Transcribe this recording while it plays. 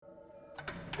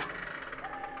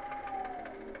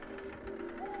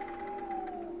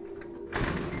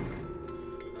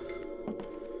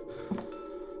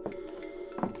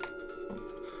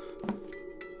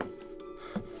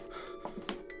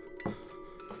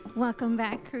Welcome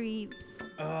back, creeps.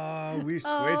 Oh, we switched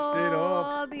it up.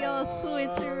 Oh, the old Oh,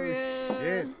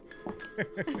 shit.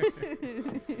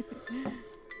 switcheroo.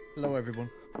 Hello, everyone.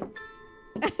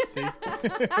 See?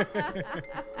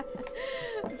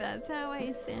 That's how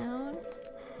I sound.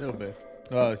 A little bit.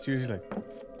 Oh, it's usually like,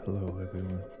 hello,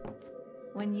 everyone.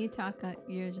 When you talk,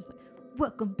 you're just like,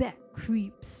 welcome back,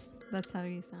 creeps. That's how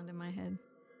you sound in my head.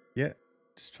 Yeah,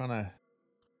 just trying to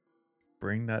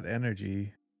bring that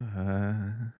energy.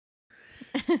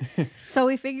 So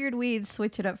we figured we'd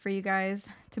switch it up for you guys.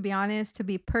 To be honest, to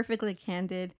be perfectly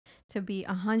candid, to be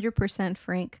 100%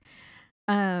 frank,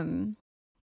 um,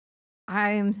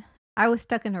 I was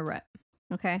stuck in a rut.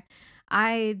 Okay,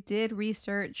 I did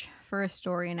research for a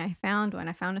story and I found one.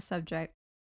 I found a subject.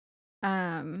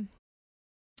 Um,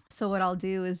 so what I'll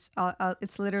do is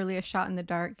it's literally a shot in the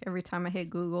dark every time I hit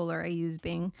Google or I use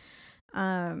Bing.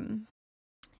 And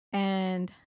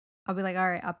I'll be like, all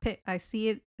right, I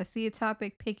see a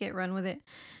topic, pick it, run with it.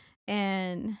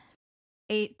 And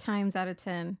 8 times out of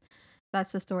 10,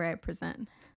 that's the story I present.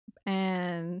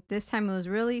 And this time it was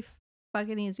really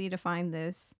fucking easy to find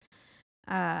this.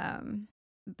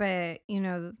 But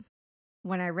when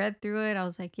I read through it, I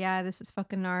was like, yeah, this is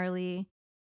fucking gnarly.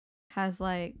 Has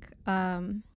like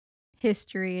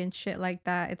history and shit like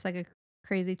that. It's like a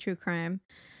crazy true crime.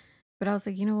 But I was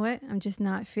like, you know what? I'm just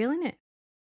not feeling it.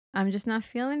 I'm just not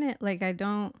feeling it. Like, I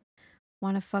don't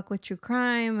want to fuck with true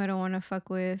crime. I don't want to fuck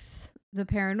with the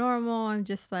paranormal. I'm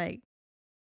just like,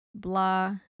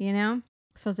 blah, you know?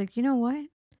 So I was like, you know what?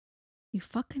 You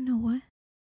fucking know what?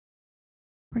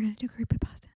 We're going to do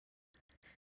creepypasta.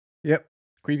 Yep,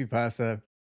 creepypasta.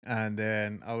 And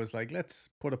then I was like, let's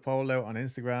put a poll out on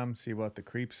Instagram, see what the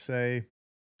creeps say.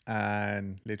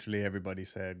 And literally everybody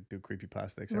said do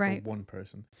creepypasta except Right. for one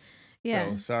person.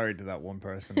 Yeah. So sorry to that one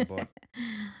person, but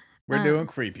we're doing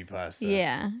creepypasta.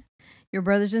 Yeah. Your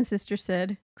brothers and sisters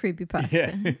said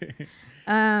creepypasta.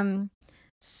 Yeah.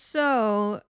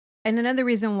 So, and another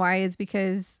reason why is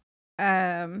because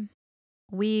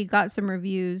we got some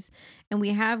reviews and we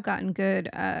have gotten good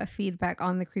feedback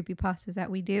on the creepypastas that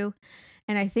we do.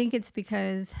 And I think it's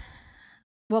because,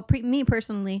 well, me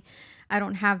personally, I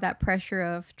don't have that pressure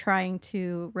of trying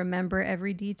to remember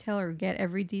every detail or get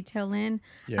every detail in.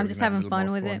 Yeah, I'm we just can have a having little fun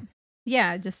more with it. fun.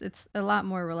 Yeah, just it's a lot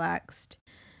more relaxed.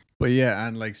 But yeah,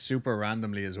 and like super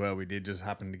randomly as well, we did just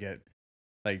happen to get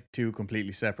like two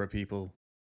completely separate people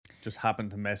just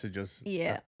happened to message us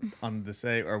Yeah. on the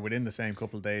same or within the same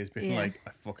couple of days being Yeah. like,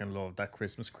 I fucking love that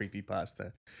Christmas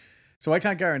creepypasta. So I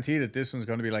can't guarantee that this one's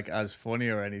going to be like as funny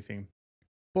or anything,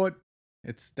 but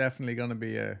it's definitely going to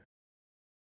be a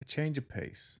change of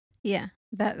pace. Yeah,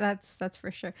 that's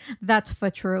for sure. That's for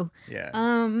true.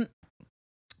 Yeah.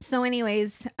 So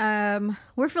anyways,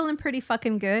 we're feeling pretty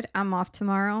fucking good. I'm off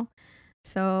tomorrow.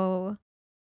 So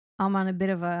I'm on a bit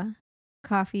of a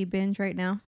coffee binge right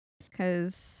now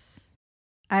cuz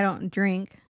I don't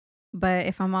drink. But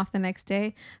if I'm off the next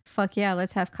day, fuck yeah,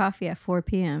 let's have coffee at 4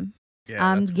 p.m. Yeah,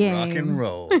 I'm that's game. rock and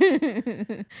roll.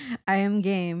 I am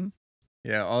game.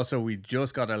 Yeah, also we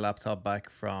just got our laptop back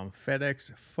from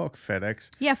FedEx. Fuck FedEx.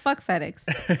 Yeah, fuck FedEx.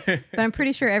 But I'm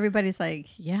pretty sure everybody's like,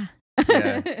 yeah.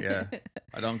 Yeah.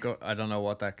 I don't know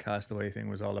what that castaway thing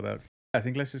was all about. I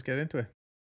think let's just get into it.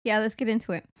 Yeah, let's get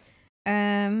into it.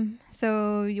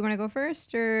 So you want to go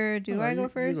first, or do I go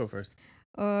first? You go first.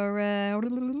 Or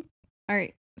all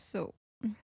right. So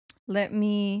let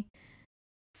me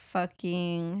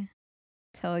fucking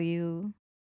tell you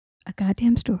a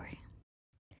goddamn story.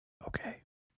 Okay.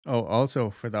 Oh, also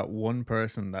for that one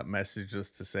person that messaged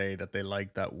us to say that they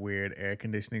like that weird air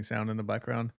conditioning sound in the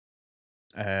background.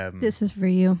 This is for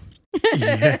you.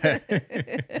 Yeah.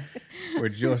 We're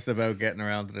just about getting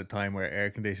around to the time where air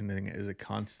conditioning is a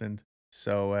constant.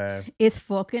 So it's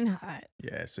fucking hot.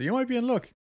 Yeah, so you might be in luck.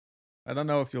 I don't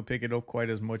know if you'll pick it up quite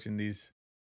as much in these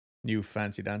new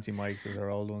fancy dancy mics as our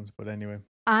old ones, but anyway.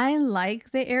 I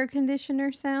like the air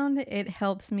conditioner sound. It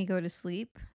helps me go to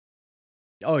sleep.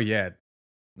 Oh yeah.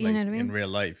 You know what I mean? In real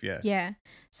life, yeah. Yeah.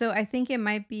 So I think it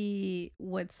might be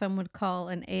what some would call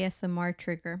an ASMR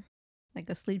trigger, like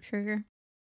a sleep trigger.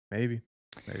 Maybe.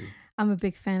 I'm a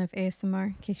big fan of ASMR,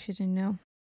 in case you didn't know.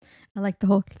 I like the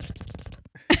whole.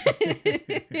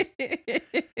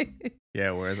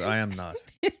 Yeah, whereas I am not.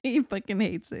 He fucking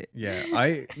hates it.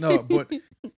 Yeah, but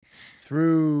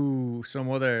through some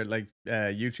other like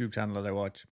YouTube channel that I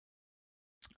watch,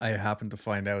 I happen to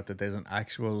find out that there's an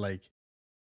actual like,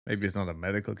 maybe it's not a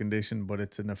medical condition, but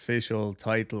it's an official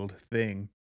titled thing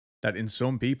that in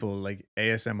some people like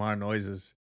ASMR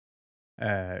noises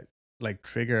like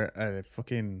trigger a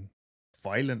fucking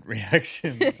violent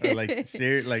reaction or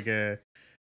like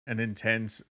an an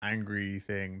intense, angry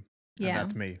thing, and Yeah.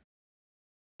 that's me.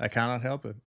 I cannot help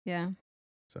it. Yeah.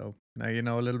 So now you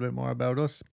know a little bit more about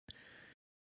us.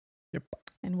 Yep.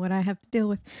 And what I have to deal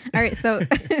with. All right, so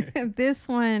this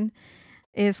one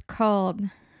is called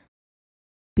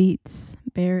Beats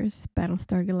Bears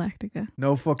Battlestar Galactica.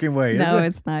 No fucking way, is No, it?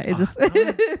 it's not. It's Ah, just damn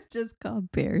it. it's just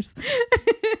called Bears.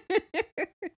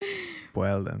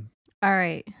 Well then. All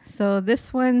right. So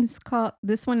this one is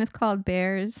called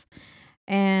Bears,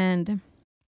 and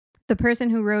the person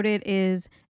who wrote it is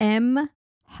M.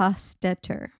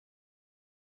 Hostetter.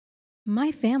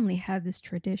 My family had this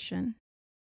tradition.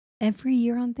 Every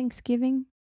year on Thanksgiving,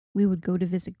 we would go to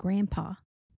visit Grandpa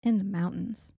in the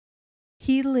mountains.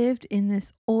 He lived in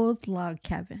this old log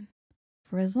cabin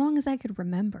for as long as I could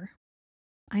remember.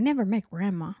 I never met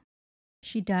Grandma.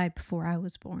 She died before I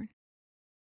was born.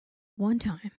 One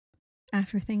time,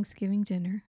 after Thanksgiving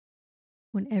dinner,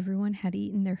 when everyone had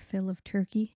eaten their fill of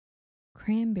turkey,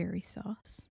 cranberry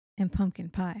sauce, and pumpkin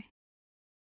pie,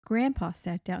 Grandpa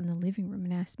sat down in the living room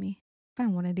and asked me if I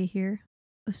wanted to hear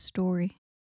a story.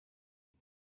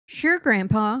 Sure,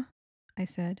 Grandpa, I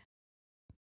said.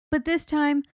 But this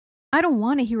time, I don't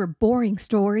want to hear a boring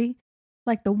story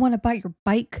like the one about your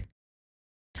bike.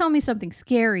 Tell me something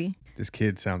scary. This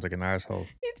kid sounds like an arsehole.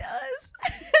 He does.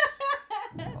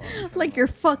 Like your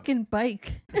fucking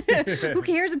bike. Who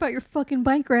cares about your fucking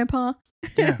bike, Grandpa?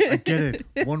 Yeah, I get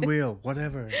it. One wheel,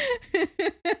 whatever.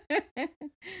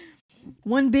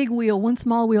 One big wheel, one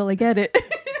small wheel. I get it.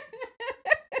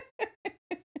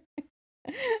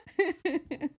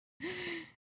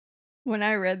 When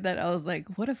I read that, I was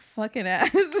like, what a fucking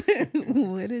ass.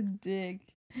 What a dick.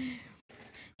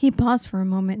 He paused for a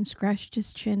moment and scratched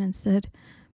his chin and said,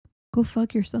 go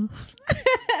fuck yourself.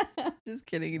 Just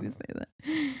kidding, he didn't say that.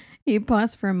 He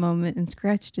paused for a moment and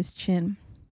scratched his chin.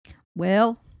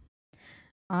 Well,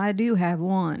 I do have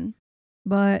one,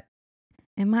 but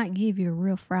it might give you a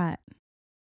real fright.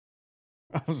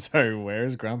 I'm sorry,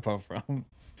 where's Grandpa from?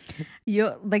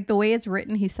 You like the way it's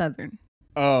written, he's Southern.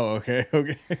 Oh, okay.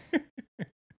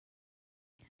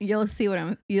 You'll see what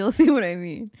I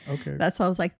mean. Okay. That's why I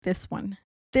was like, this one.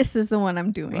 This is the one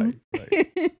I'm doing.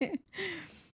 Right.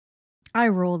 I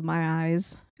rolled my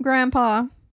eyes. Grandpa,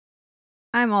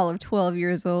 I'm all of 12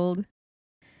 years old.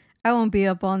 I won't be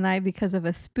up all night because of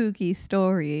a spooky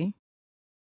story.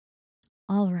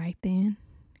 All right then,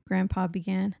 Grandpa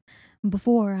began.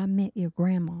 Before I met your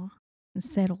grandma and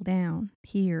settled down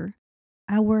here,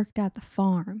 I worked at the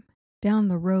farm down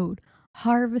the road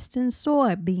harvesting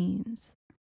soybeans.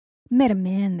 Met a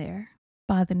man there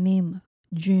by the name of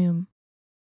Jim,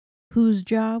 whose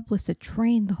job was to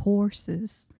train the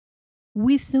horses.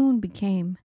 We soon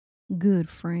became good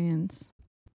friends.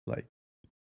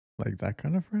 Like that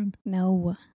kind of friend?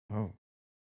 No. Oh.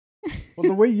 Well,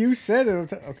 the way you said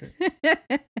it,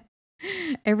 okay.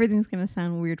 Everything's gonna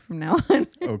sound weird from now on.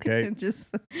 Okay. Just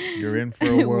You're in for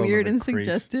a world weird of and creeps.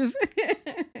 suggestive.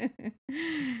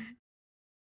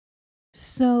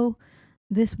 So,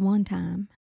 this one time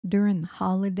during the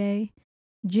holiday,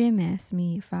 Jim asked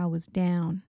me if I was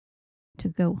down to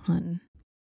go hunting.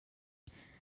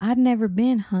 I'd never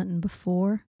been hunting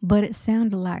before, but it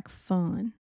sounded like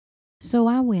fun. So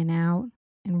I went out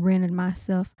and rented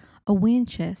myself a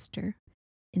Winchester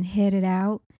and headed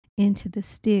out into the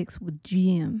sticks with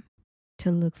Jim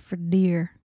to look for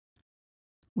deer.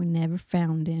 We never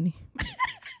found any.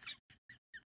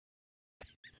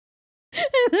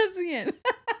 That's the end.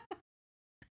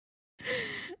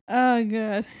 Oh,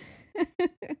 God.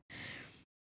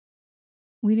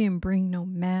 We didn't bring no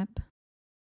map,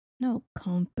 no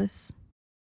compass,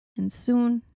 and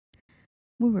soon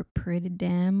we were pretty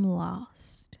damn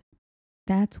lost.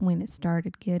 That's when it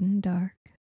started getting dark.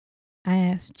 I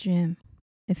asked Jim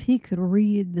if he could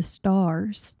read the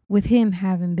stars, with him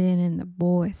having been in the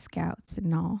Boy Scouts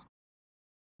and all,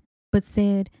 but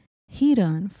said he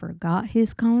done forgot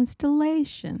his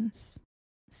constellations.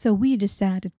 So we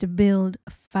decided to build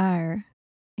a fire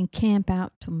and camp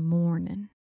out till morning.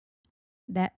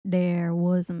 That there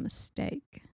was a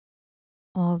mistake.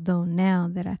 Although now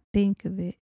that I think of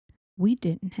it, we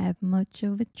didn't have much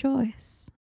of a choice.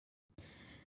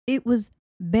 It was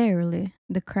barely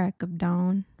the crack of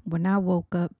dawn when I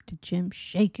woke up to Jim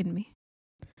shaking me.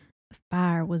 The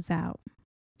fire was out.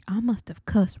 I must have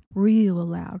cussed real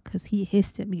loud 'cause he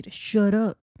hissed at me to shut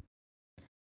up.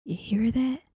 You hear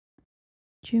that?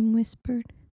 Jim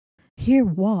whispered. Hear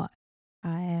what?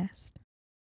 I asked.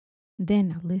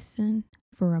 Then I listened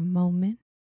for a moment.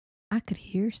 I could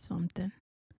hear something.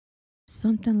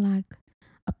 Something like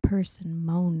a person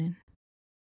moaning.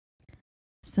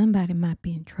 Somebody might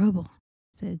be in trouble,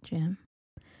 said Jim.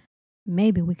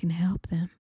 Maybe we can help them.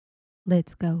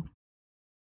 Let's go."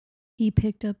 He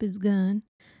picked up his gun.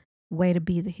 Way to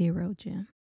be the hero, Jim.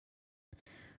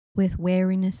 With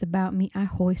wariness about me, I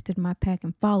hoisted my pack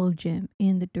and followed Jim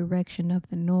in the direction of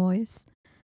the noise.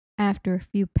 After a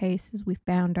few paces, we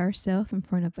found ourselves in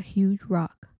front of a huge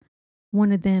rock,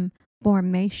 one of them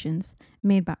formations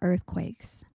made by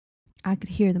earthquakes. I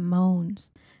could hear the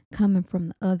moans coming from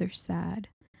the other side.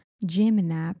 Jim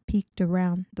and I peeked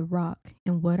around the rock,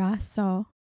 and what I saw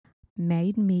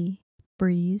made me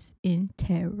freeze in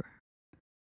terror.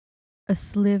 A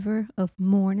sliver of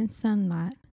morning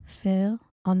sunlight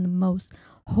fell on the most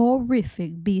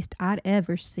horrific beast I'd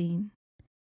ever seen.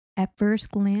 At first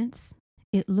glance,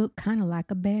 it looked kind of like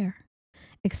a bear,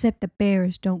 except the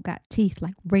bears don't got teeth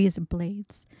like razor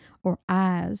blades or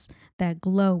eyes that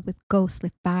glow with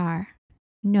ghostly fire.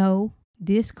 No,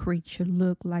 this creature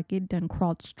looked like it done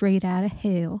crawled straight out of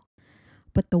hell.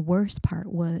 But the worst part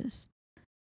was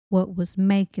what was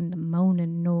making the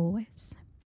moaning noise.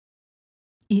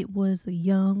 It was a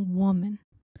young woman,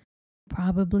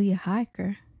 probably a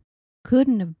hiker.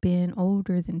 Couldn't have been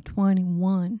older than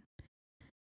 21.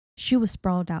 She was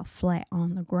sprawled out flat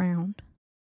on the ground.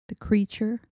 The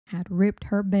creature had ripped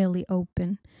her belly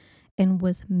open and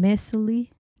was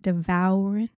messily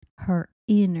devouring her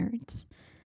innards,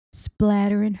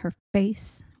 splattering her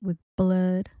face with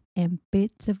blood and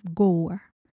bits of gore.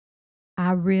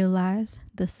 I realized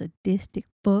the sadistic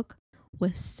fuck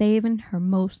was saving her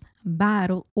most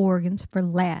vital organs for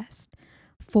last,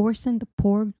 forcing the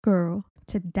poor girl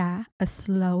to die a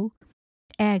slow,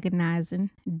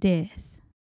 agonizing death.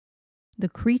 The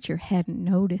creature hadn't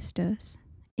noticed us.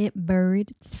 It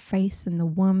buried its face in the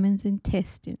woman's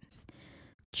intestines,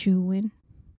 chewing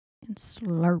and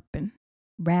slurping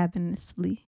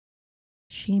ravenously.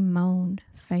 She moaned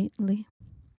faintly.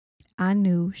 I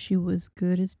knew she was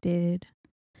good as dead,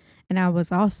 and I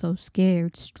was also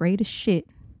scared straight as shit.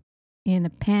 In a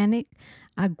panic,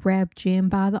 I grabbed Jim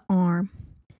by the arm.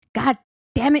 "God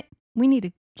damn it! We need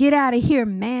to get out of here,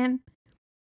 man!"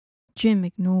 Jim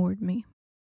ignored me.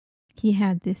 He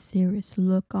had this serious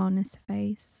look on his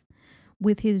face,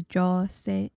 with his jaw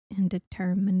set in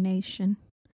determination.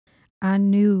 I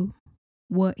knew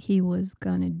what he was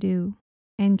gonna do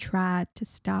and tried to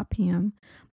stop him,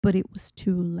 but it was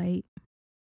too late.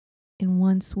 In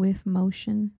one swift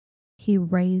motion, he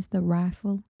raised the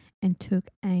rifle and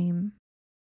took aim.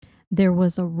 There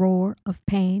was a roar of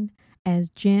pain as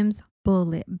Jim's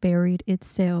bullet buried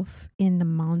itself in the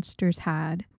monster's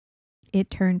hide. It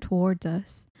turned towards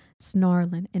us,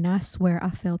 snarling, and I swear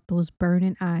I felt those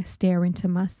burning eyes stare into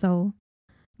my soul.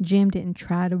 Jim didn't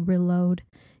try to reload.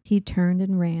 He turned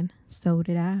and ran. So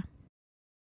did I.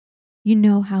 You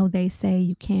know how they say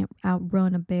you can't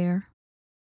outrun a bear?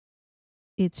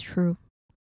 It's true.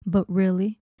 But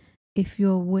really, if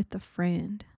you're with a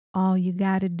friend, all you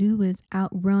gotta do is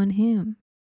outrun him.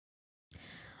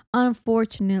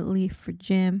 Unfortunately for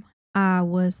Jim, I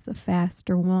was the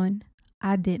faster one.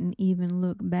 I didn't even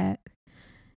look back,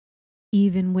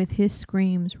 even with his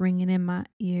screams ringing in my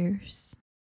ears.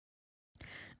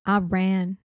 I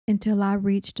ran until I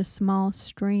reached a small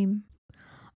stream.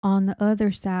 On the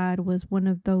other side was one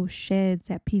of those sheds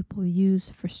that people use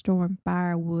for storing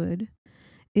firewood.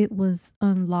 It was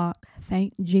unlocked,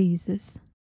 thank Jesus.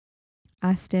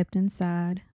 I stepped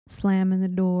inside, slamming the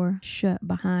door shut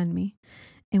behind me,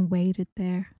 and waited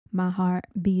there, my heart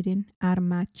beating out of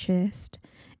my chest.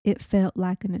 It felt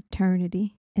like an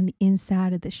eternity, and the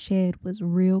inside of the shed was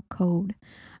real cold.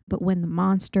 But when the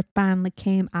monster finally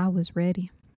came, I was ready.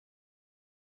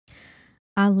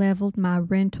 I leveled my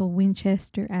rental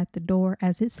Winchester at the door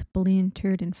as it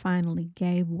splintered and finally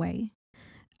gave way.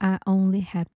 I only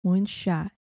had one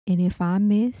shot, and if I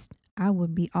missed, I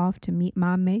would be off to meet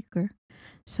my maker.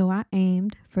 So I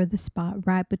aimed for the spot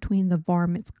right between the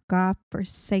varmint's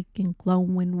god-forsaken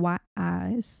glowing white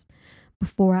eyes.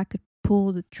 Before I could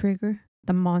pull the trigger,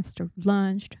 the monster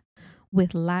lunged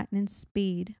with lightning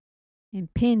speed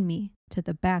and pinned me to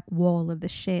the back wall of the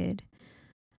shed.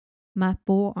 My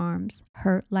forearms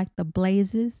hurt like the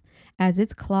blazes as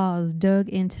its claws dug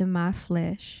into my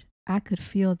flesh. I could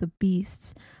feel the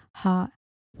beast's hot,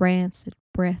 rancid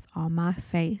breath on my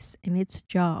face, and its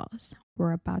jaws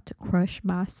were about to crush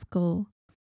my skull.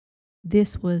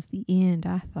 This was the end,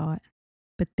 I thought.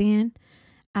 But then,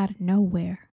 out of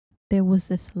nowhere, there was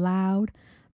this loud,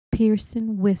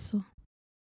 piercing whistle.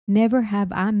 Never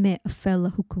have I met a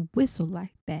fella who could whistle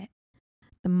like that.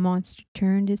 The monster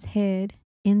turned its head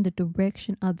in the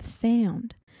direction of the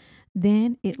sound.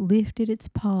 Then it lifted its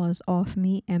paws off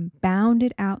me and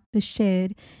bounded out the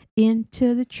shed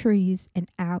into the trees and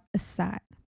out of sight.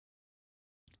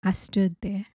 I stood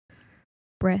there,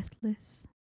 breathless,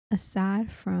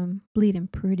 aside from bleeding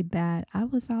pretty bad, I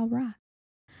was all right.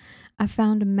 I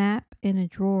found a map in a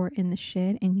drawer in the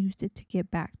shed and used it to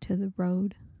get back to the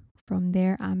road. From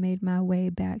there, I made my way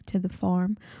back to the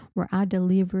farm where I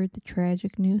delivered the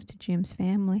tragic news to Jim's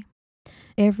family.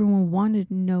 Everyone wanted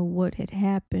to know what had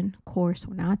happened. Of course,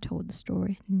 when I told the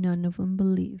story, none of them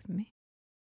believed me.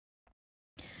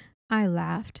 I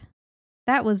laughed.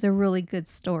 That was a really good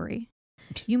story.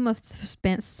 You must have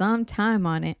spent some time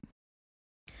on it.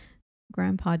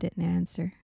 Grandpa didn't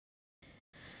answer.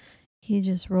 He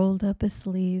just rolled up his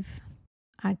sleeve.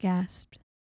 I gasped.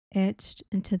 Etched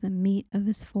into the meat of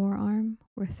his forearm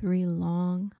were 3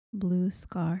 long blue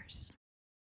scars.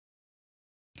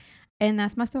 And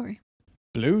that's my story.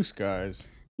 Blue scars.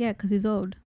 Yeah, because he's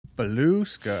old. Blue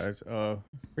scars. Oh,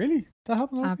 really? That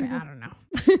happened? I don't know.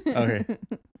 Okay.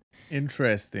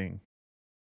 Interesting.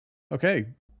 Okay.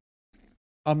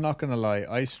 I'm not gonna lie.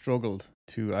 I struggled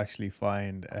to actually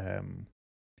find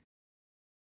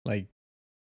like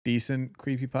decent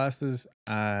creepypastas,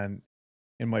 and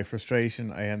in my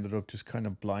frustration, I ended up just kind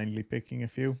of blindly picking a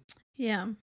few. Yeah.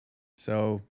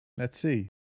 So let's see.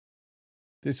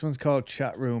 This one's called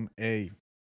Chat Room A.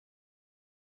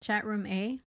 Chat room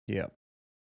A? Yep.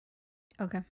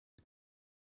 Okay.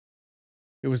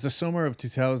 It was the summer of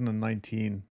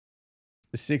 2019.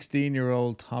 The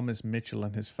 16-year-old Thomas Mitchell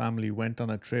and his family went on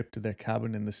a trip to their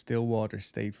cabin in the Stillwater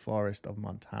State Forest of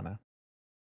Montana.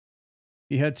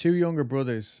 He had 2 younger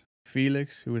brothers,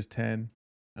 Felix, who was 10,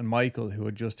 and Michael, who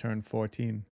had just turned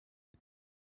 14.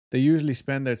 They usually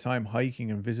spend their time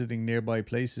hiking and visiting nearby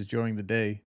places during the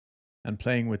day and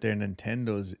playing with their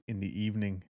Nintendos in the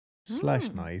evening /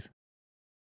 night.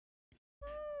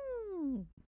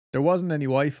 There wasn't any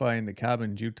Wi-Fi in the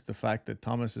cabin due to the fact that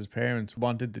Thomas's parents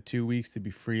wanted the 2 weeks to be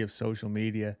free of social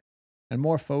media and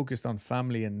more focused on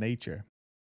family and nature.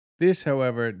 This,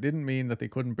 however, didn't mean that they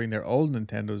couldn't bring their old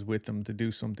Nintendos with them to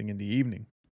do something in the evening.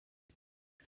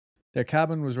 Their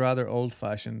cabin was rather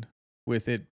old-fashioned, with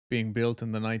it being built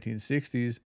in the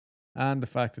 1960s and the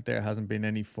fact that there hasn't been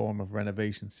any form of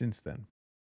renovation since then.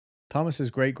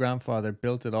 Thomas's great-grandfather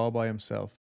built it all by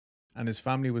himself, and his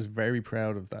family was very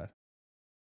proud of that.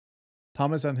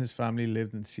 Thomas and his family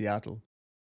lived in Seattle,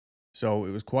 so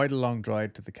it was quite a long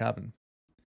drive to the cabin.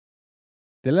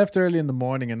 They left early in the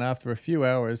morning, and after a few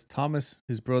hours, Thomas,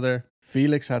 his brother,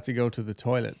 Felix had to go to the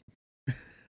toilet.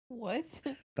 What?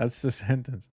 That's the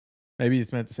sentence. Maybe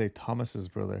it's meant to say Thomas's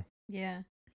brother. Yeah.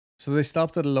 So they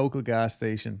stopped at a local gas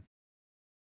station.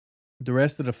 The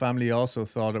rest of the family also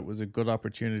thought it was a good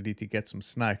opportunity to get some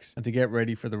snacks and to get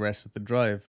ready for the rest of the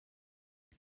drive.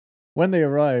 When they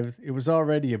arrived, it was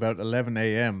already about 11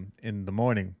 a.m. in the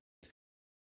morning,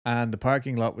 and the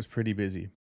parking lot was pretty busy.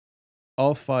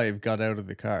 All 5 got out of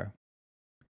the car.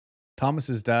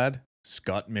 Thomas's dad,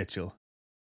 Scott Mitchell,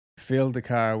 filled the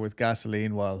car with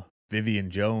gasoline while Vivian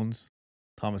Jones,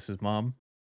 Thomas's mom,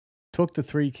 took the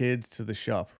 3 kids to the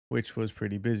shop, which was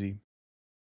pretty busy.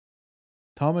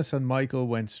 Thomas and Michael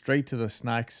went straight to the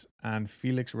snacks, and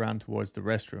Felix ran towards the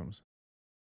restrooms.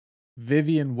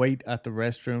 Vivian waited at the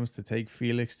restrooms to take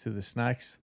Felix to the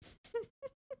snacks,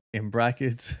 in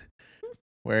brackets,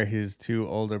 where his 2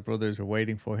 older brothers were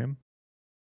waiting for him.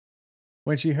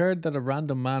 When she heard that a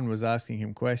random man was asking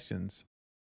him questions,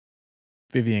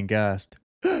 Vivian gasped,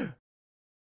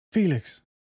 "Felix,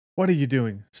 what are you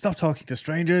doing? Stop talking to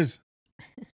strangers!"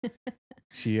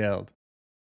 she yelled.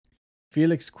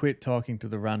 Felix quit talking to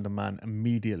the random man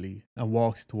immediately and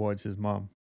walked towards his mom.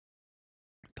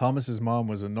 Thomas's mom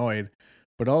was annoyed,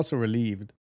 but also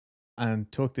relieved,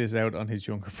 and took this out on his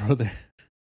younger brother.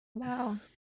 Wow.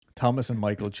 Thomas and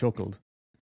Michael chuckled.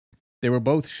 They were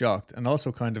both shocked and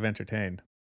also kind of entertained.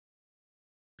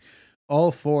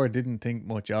 All 4 didn't think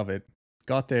much of it,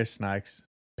 got their snacks,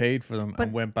 paid for them,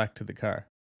 and went back to the car.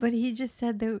 But he just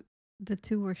said the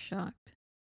 2 were shocked.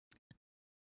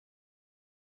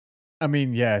 I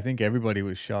mean, yeah, I think everybody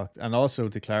was shocked. And also,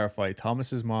 to clarify,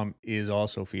 Thomas's mom is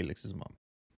also Felix's mom.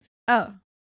 Oh.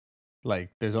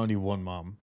 Like, there's only one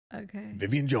mom. Okay.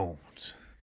 Vivian Jones,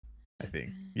 I think.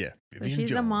 Okay. Yeah, So Vivian she's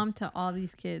Jones. the mom to all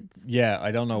these kids. Yeah,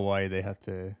 I don't know why they had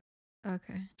to.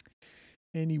 Okay.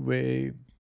 Anyway.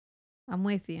 I'm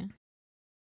with you.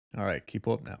 All right, keep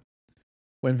up now.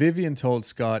 When Vivian told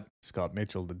Scott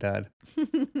Mitchell, the dad,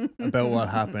 about what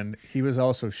happened, he was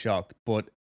also shocked, but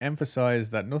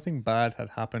emphasized that nothing bad had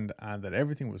happened and that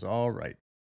everything was all right.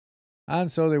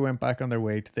 And so they went back on their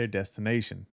way to their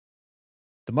destination.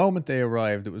 The moment they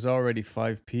arrived, it was already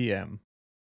 5 p.m.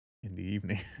 in the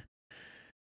evening.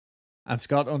 And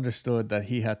Scott understood that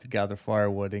he had to gather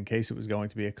firewood in case it was going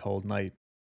to be a cold night.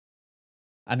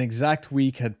 An exact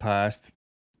week had passed,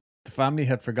 The family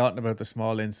had forgotten about the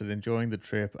small incident during the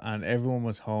trip, and everyone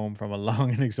was home from a long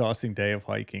and exhausting day of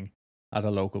hiking at a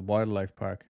local wildlife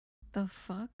park. The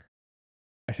fuck?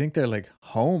 I think they're like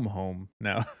home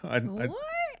now. What?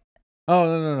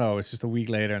 Oh no. It's just a week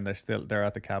later, and they're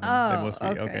at the cabin. They Oh, must be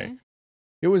okay. okay.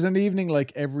 It was an evening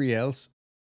like every else.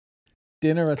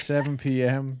 Dinner at 7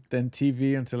 p.m., then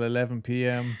TV until 11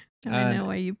 p.m. Now I And know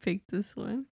why you picked this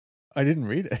one. I didn't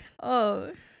read it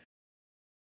Oh.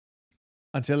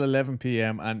 until 11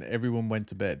 p.m. and everyone went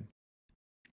to bed.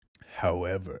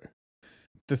 However,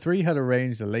 the three had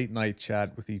arranged a late night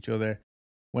chat with each other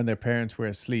when their parents were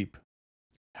asleep.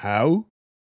 How?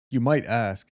 You might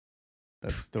ask.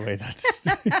 That's the way that's.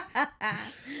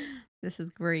 This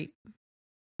is great.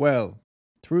 Well,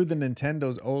 through the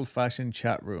Nintendo's old-fashioned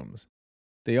chat rooms,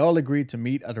 they all agreed to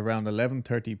meet at around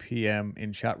 11:30 p.m.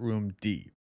 in chat room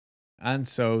D. And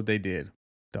so they did. ...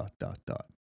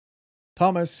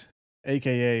 Thomas,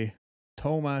 aka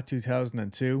Toma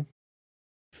 2002,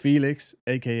 Felix,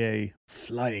 aka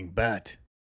Flying Bat,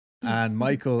 and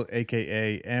Michael,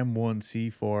 aka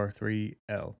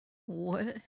M1C43L.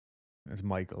 What? That's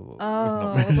Michael.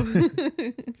 Oh.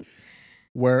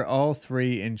 Were all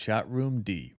three in chat room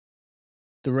D.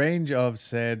 The range of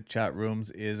said chat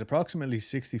rooms is approximately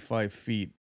 65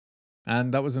 feet,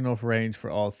 and that was enough range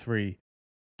for all three,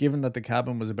 given that the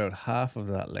cabin was about half of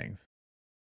that length.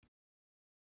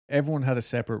 Everyone had a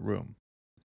separate room.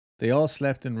 They all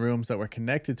slept in rooms that were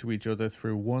connected to each other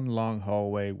through one long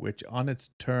hallway, which on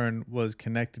its turn was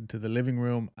connected to the living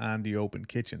room and the open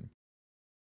kitchen.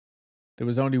 There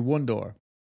was only one door,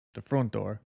 the front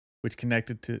door, which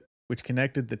connected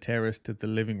the terrace to the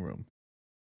living room.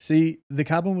 See, the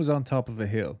cabin was on top of a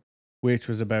hill, which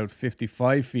was about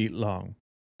 55 feet long.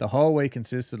 The hallway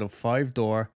consisted of 5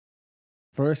 doors.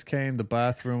 First came the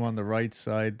bathroom on the right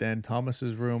side, then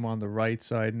Thomas's room on the right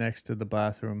side next to the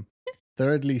bathroom.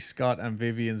 Thirdly, Scott and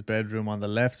Vivian's bedroom on the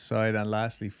left side, and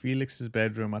lastly, Felix's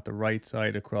bedroom at the right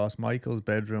side across Michael's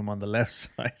bedroom on the left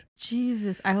side.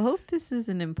 Jesus, I hope this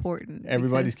isn't important.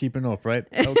 Everybody's keeping up, right?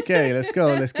 Okay, let's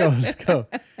go.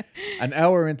 An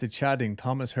hour into chatting,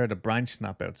 Thomas heard a branch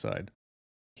snap outside.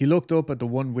 He looked up at the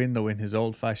one window in his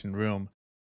old-fashioned room.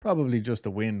 Probably just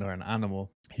the wind or an animal,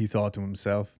 he thought to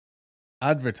himself.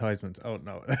 Advertisements. Oh,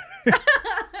 no.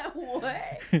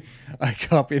 What? I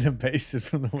copied and pasted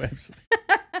from the website.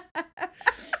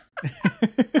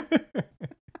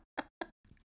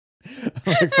 I'm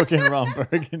like fucking Ron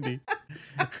Burgundy.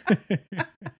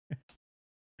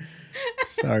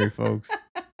 Sorry, folks.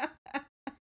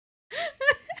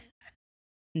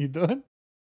 You done?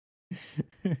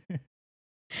 He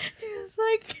was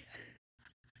like,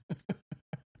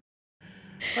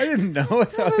 I didn't know. I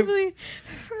thought probably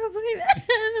the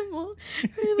animal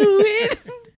or the wind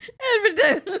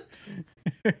advertisement.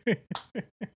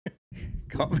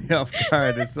 Caught me off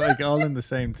guard. It's like all in the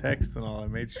same text and all. I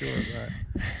made sure of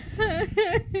that.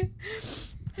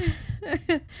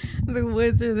 The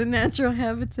woods are the natural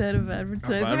habitat of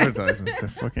advertisements. Advertisements. They're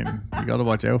fucking. You gotta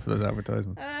watch out for those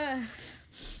advertisements.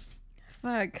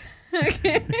 Fuck.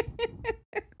 Okay.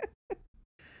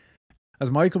 As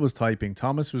Michael was typing,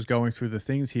 Thomas was going through the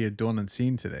things he had done and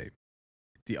seen today.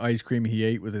 The ice cream he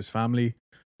ate with his family,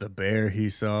 the bear he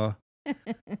saw,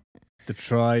 the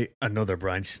try, another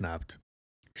branch snapped.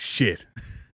 Shit.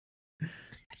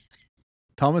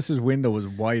 Thomas's window was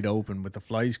wide open with the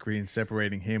fly screen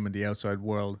separating him and the outside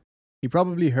world. He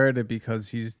probably heard it because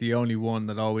he's the only one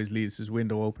that always leaves his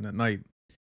window open at night.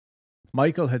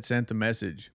 Michael had sent a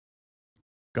message.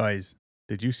 Guys,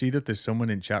 did you see that there's someone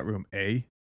in chat room A?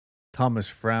 Thomas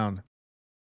frowned.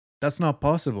 That's not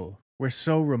possible. We're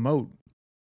so remote.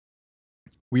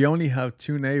 We only have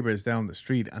 2 neighbors down the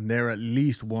street and they're at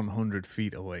least 100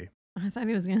 feet away. I thought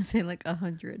he was going to say like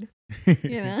 100.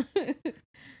 You know?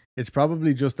 It's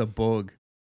probably just a bug.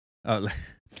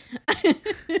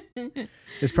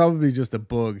 It's probably just a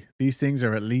bug. These things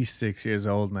are at least 6 years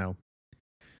old now.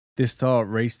 This thought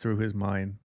raced through his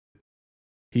mind.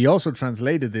 He also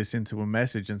translated this into a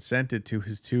message and sent it to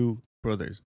his 2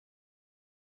 brothers.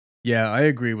 Yeah, I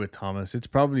agree with Thomas. It's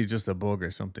probably just a bug or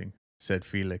something, said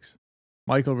Felix.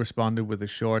 Michael responded with a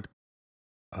short,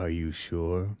 "Are you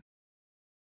sure?"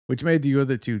 which made the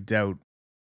other 2 doubt.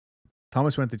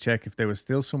 Thomas went to check if there was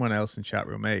still someone else in chat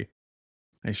room A,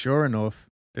 and sure enough,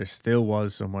 there still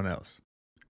was someone else,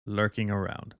 lurking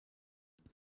around.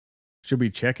 Should we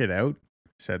check it out?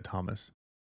 Said Thomas.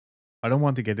 I don't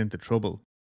want to get into trouble,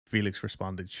 Felix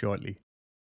responded shortly.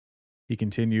 He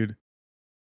continued,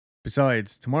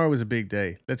 besides, tomorrow is a big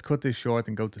day. Let's cut this short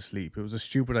and go to sleep. It was a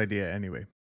stupid idea anyway.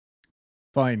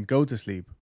 Fine, go to sleep.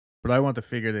 But I want to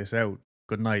figure this out.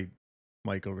 Good night,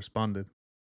 Michael responded.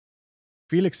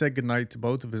 Felix said goodnight to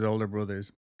both of his older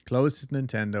brothers, closed his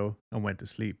Nintendo, and went to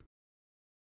sleep.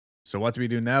 So what do we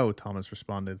do now? Thomas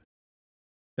responded.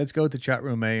 Let's go to chat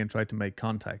room A and try to make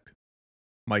contact,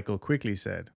 Michael quickly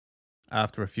said.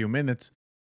 After a few minutes,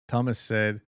 Thomas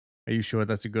said, Are you sure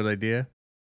that's a good idea?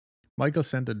 Michael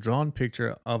sent a drawn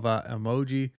picture of a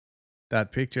emoji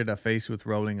that pictured a face with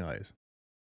rolling eyes.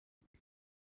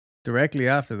 Directly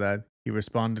after that, he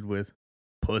responded with,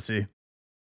 Pussy,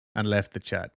 and left the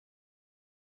chat.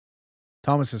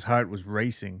 Thomas's heart was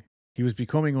racing. He was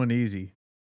becoming uneasy.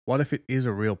 What if it is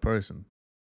a real person?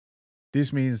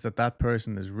 This means that that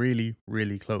person is really,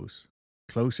 really close.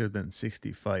 Closer than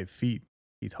 65 feet,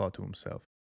 he thought to himself.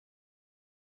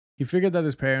 He figured that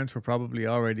his parents were probably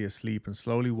already asleep and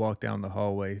slowly walked down the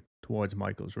hallway towards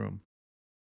Michael's room.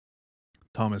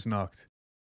 Thomas knocked.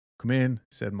 Come in,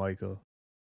 said Michael.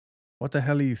 What the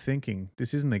hell are you thinking?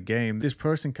 This isn't a game. This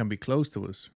person can be close to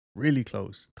us. Really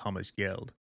close, Thomas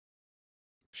yelled.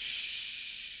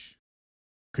 Shh.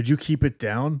 Could you keep it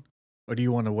down? Or do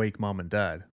you want to wake Mom and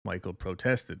Dad? Michael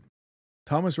protested.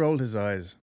 Thomas rolled his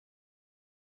eyes.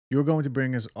 You're going to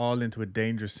bring us all into a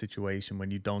dangerous situation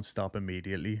when you don't stop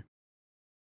immediately.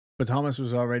 But Thomas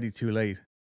was already too late.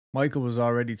 Michael was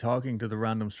already talking to the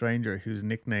random stranger whose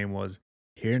nickname was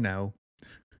Here Now.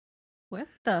 What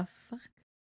the fuck?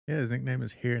 Yeah, his nickname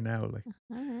is Here Now.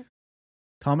 Alright.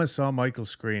 Thomas saw Michael's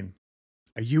screen.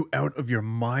 Are you out of your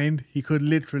mind? He could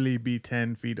literally be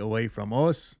 10 feet away from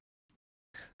us.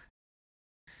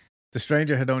 The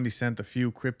stranger had only sent a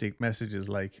few cryptic messages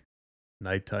like,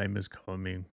 Nighttime is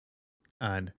coming,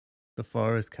 and the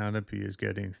forest canopy is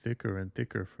getting thicker and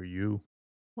thicker for you.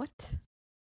 What?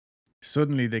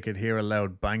 Suddenly they could hear a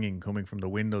loud banging coming from the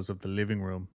windows of the living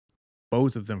room.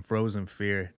 Both of them froze in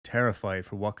fear, terrified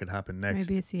for what could happen next.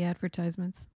 Maybe it's the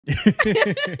advertisements.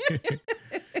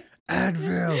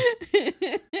 Advil!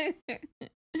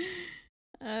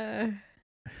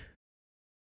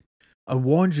 I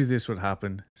warned you this would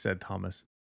happen, said Thomas.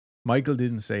 Michael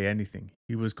didn't say anything.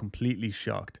 He was completely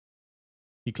shocked.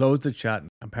 He closed the chat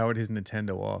and powered his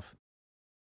Nintendo off.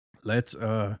 Let's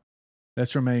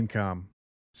remain calm,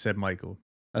 said Michael,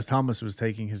 as Thomas was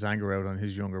taking his anger out on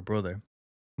his younger brother.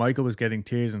 Michael was getting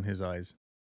tears in his eyes,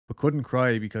 but couldn't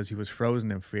cry because he was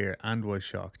frozen in fear and was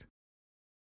shocked.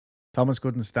 Thomas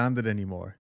couldn't stand it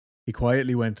anymore. He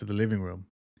quietly went to the living room.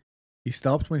 He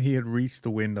stopped when he had reached the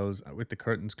windows with the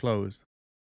curtains closed.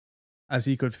 As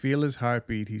he could feel his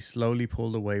heartbeat, he slowly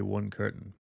pulled away one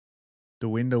curtain. The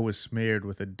window was smeared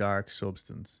with a dark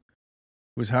substance.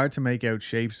 It was hard to make out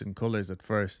shapes and colors at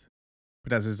first,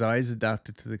 but as his eyes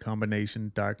adapted to the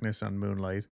combination darkness and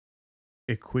moonlight,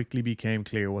 it quickly became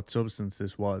clear what substance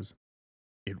this was.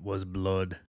 It was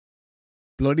blood.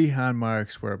 Bloody hand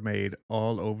marks were made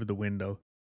all over the window.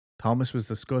 Thomas was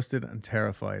disgusted and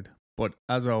terrified, but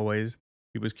as always,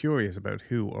 he was curious about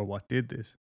who or what did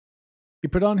this. He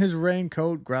put on his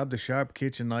raincoat, grabbed a sharp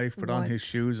kitchen knife, put on his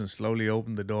shoes, and slowly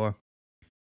opened the door.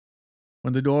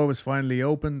 When the door was finally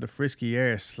opened, the frisky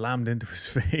air slammed into his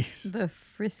face. The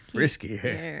frisky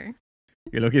air.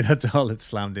 You're lucky that's all it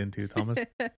slammed into, Thomas.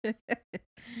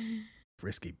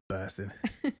 Frisky bastard.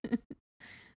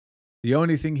 The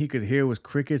only thing he could hear was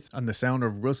crickets and the sound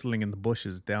of rustling in the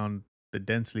bushes down the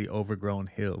densely overgrown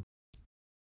hill.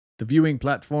 The viewing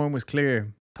platform was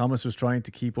clear. Thomas was trying to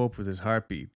keep up with his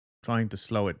heartbeat, trying to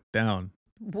slow it down.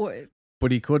 What?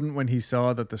 But he couldn't when he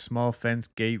saw that the small fence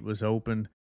gate was open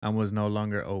and was no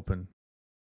longer open.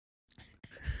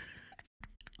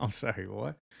 I'm sorry,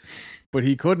 what? But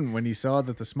he couldn't when he saw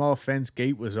that the small fence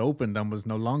gate was opened and was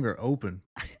no longer open.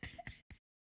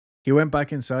 He went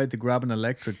back inside to grab an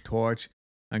electric torch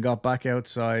and got back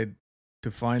outside to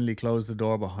finally close the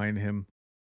door behind him.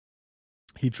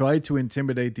 He tried to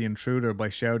intimidate the intruder by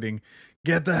shouting,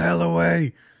 "Get the hell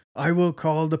away! I will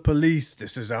call the police.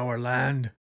 This is our land."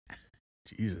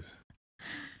 Jesus.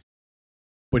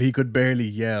 But he could barely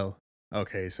yell.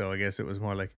 Okay, so I guess it was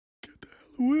more like, "Get the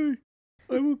hell away!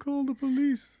 I will call the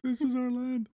police. This is our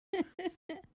land."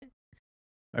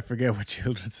 I forget what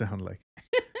children sound like.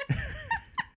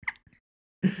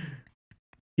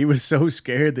 He was so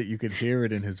scared that you could hear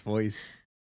it in his voice.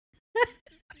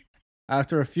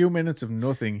 After a few minutes of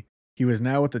nothing, he was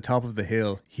now at the top of the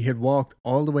hill. He had walked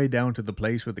all the way down to the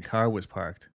place where the car was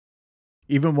parked.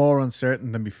 Even more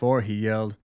uncertain than before, he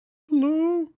yelled,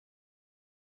 "Hello?"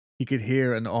 He could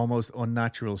hear an almost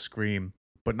unnatural scream,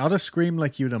 but not a scream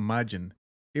like you'd imagine.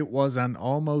 It was an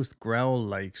almost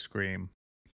growl-like scream.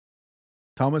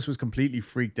 Thomas was completely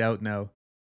freaked out now.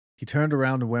 He turned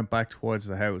around and went back towards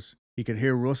the house. He could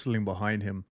hear rustling behind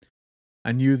him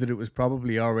and knew that it was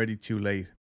probably already too late.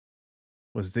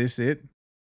 Was this it?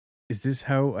 Is this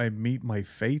how I meet my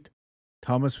fate?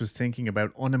 Thomas was thinking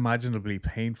about unimaginably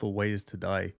painful ways to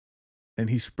die. Then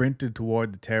he sprinted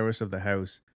toward the terrace of the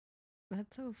house.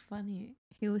 That's so funny.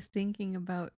 He was thinking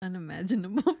about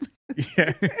unimaginable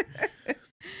Yeah.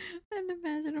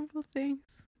 unimaginable things.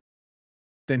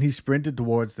 Then he sprinted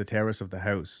towards the terrace of the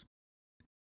house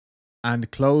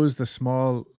and closed the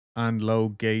small and low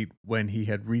gate when he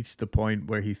had reached the point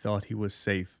where he thought he was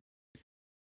safe.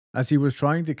 As he was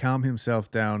trying to calm himself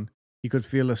down, he could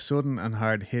feel a sudden and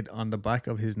hard hit on the back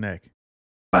of his neck.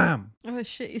 Bam! Oh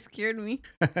shit, you scared me.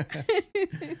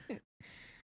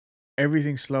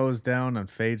 Everything slows down and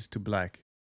fades to black.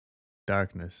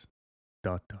 Darkness. ...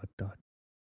 That's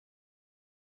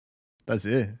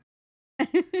it.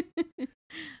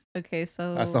 Okay, That's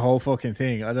the so whole fucking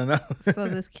thing. I don't know. so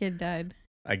this kid died.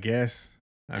 I guess.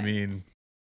 I mean,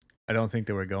 I don't think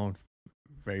they were going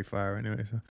very far anyway.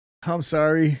 So. I'm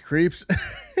sorry, creeps.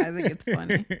 I think it's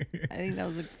funny. I think that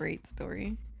was a great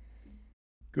story.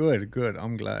 Good.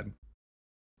 I'm glad.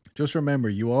 Just remember,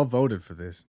 you all voted for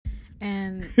this.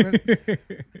 And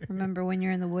remember, when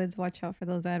you're in the woods, watch out for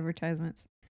those advertisements.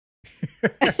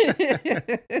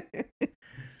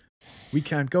 We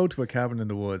can't go to a cabin in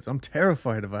the woods. I'm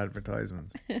terrified of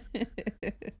advertisements.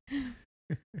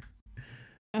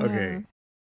 Okay.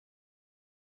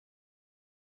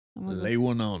 Lay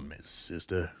one on me,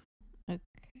 sister. Okay.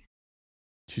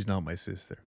 She's not my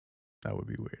sister. That would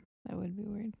be weird. That would be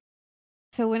weird.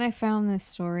 So when I found this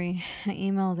story, I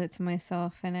emailed it to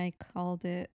myself and I called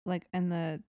it, like, in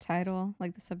the title,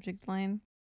 like the subject line,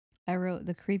 I wrote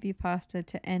the creepy pasta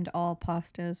to end all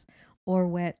pastas or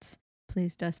wets.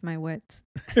 Please dust my wets.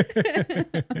 All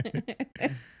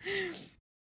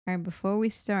right, before we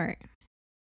start,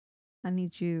 I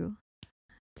need you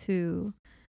to,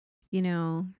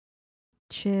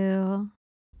 chill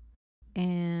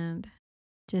and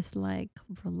just like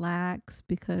relax,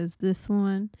 because this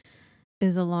one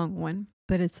is a long one,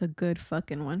 but it's a good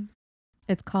fucking one.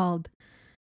 It's called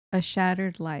A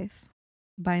Shattered Life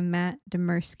by Matt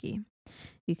Demersky.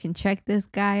 You can check this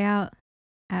guy out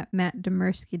at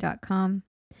mattdemersky.com.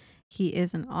 He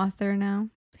is an author now.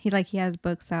 He has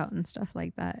books out and stuff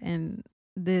like that. And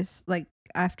this, like,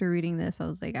 after reading this, I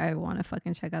was like, I want to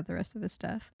fucking check out the rest of his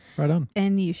stuff. Right on.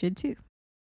 And you should too.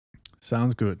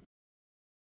 Sounds good.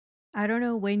 I don't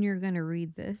know when you're going to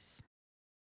read this,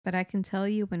 but I can tell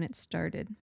you when it started.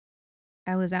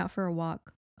 I was out for a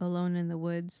walk, alone in the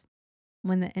woods,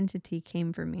 when the entity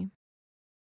came for me.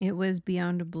 It was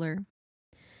beyond a blur.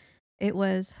 It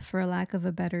was, for lack of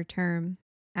a better term,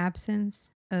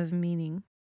 absence of meaning.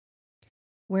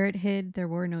 Where it hid, there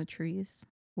were no trees.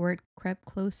 Where it crept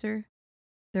closer,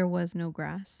 there was no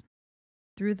grass.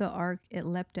 Through the arc it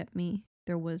leapt at me,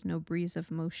 there was no breeze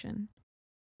of motion.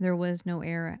 There was no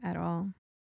air at all.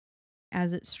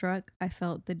 As it struck, I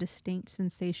felt the distinct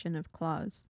sensation of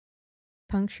claws,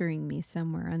 puncturing me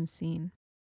somewhere unseen,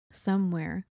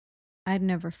 somewhere I'd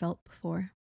never felt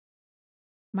before.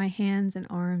 My hands and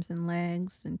arms and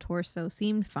legs and torso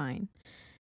seemed fine,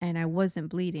 and I wasn't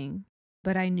bleeding,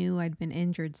 but I knew I'd been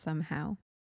injured somehow.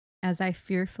 As I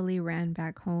fearfully ran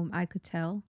back home, I could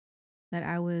tell that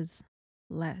I was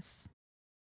less.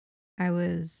 I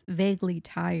was vaguely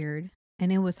tired,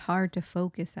 and it was hard to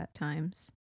focus at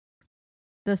times.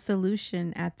 The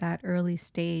solution at that early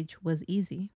stage was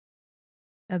easy.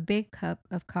 A big cup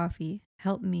of coffee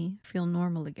helped me feel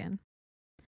normal again.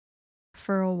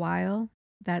 For a while,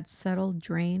 that subtle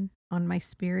drain on my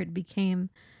spirit became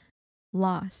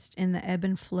lost in the ebb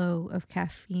and flow of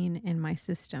caffeine in my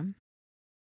system.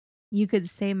 You could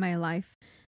say my life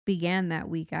began that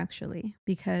week, actually,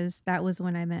 because that was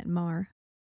when I met Mar.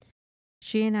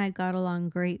 She and I got along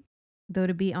great, though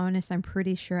to be honest, I'm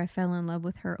pretty sure I fell in love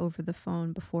with her over the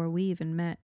phone before we even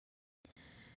met.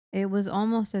 It was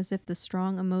almost as if the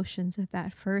strong emotions of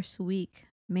that first week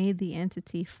made the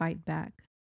entity fight back.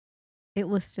 It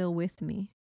was still with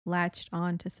me, latched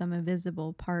on to some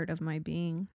invisible part of my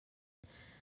being.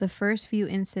 The first few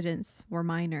incidents were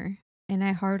minor, and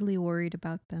I hardly worried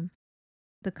about them.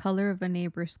 The color of a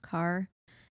neighbor's car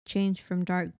changed from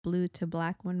dark blue to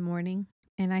black one morning,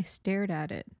 and I stared at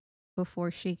it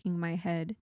before shaking my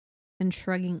head and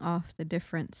shrugging off the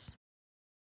difference.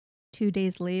 2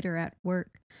 days later at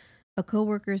work, a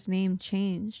coworker's name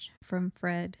changed from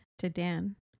Fred to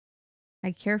Dan.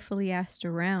 I carefully asked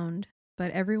around,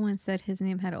 but everyone said his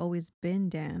name had always been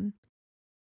Dan.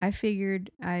 I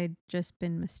figured I'd just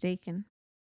been mistaken.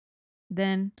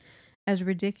 Then, as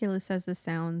ridiculous as this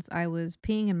sounds, I was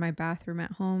peeing in my bathroom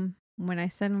at home when I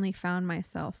suddenly found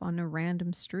myself on a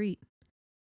random street.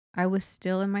 I was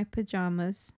still in my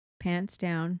pajamas, pants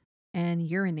down, and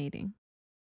urinating.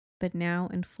 but now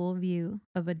in full view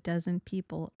of a dozen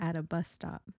people at a bus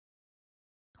stop.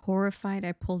 Horrified,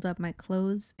 I pulled up my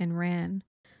clothes and ran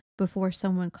before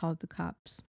someone called the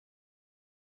cops.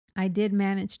 I did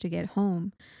manage to get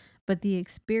home, but the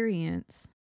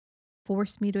experience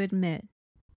forced me to admit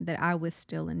that I was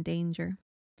still in danger.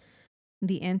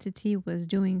 The entity was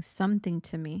doing something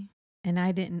to me, and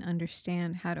I didn't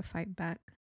understand how to fight back.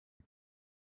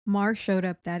 Mar showed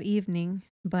up that evening,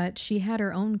 but she had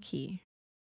her own key.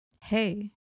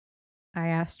 Hey, I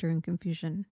asked her in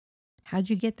confusion,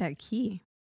 how'd you get that key?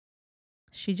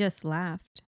 She just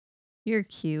laughed. You're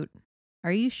cute.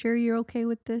 Are you sure you're okay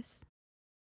with this?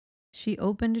 She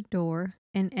opened a door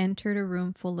and entered a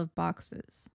room full of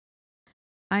boxes.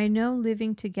 I know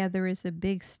living together is a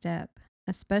big step,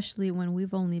 especially when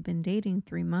we've only been dating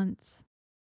 3 months.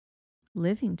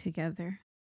 Living together.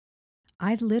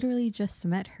 I'd literally just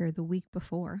met her the week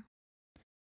before.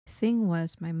 Thing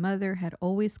was, my mother had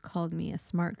always called me a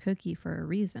smart cookie for a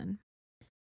reason.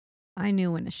 I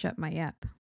knew when to shut my yap.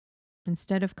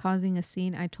 Instead of causing a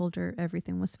scene, I told her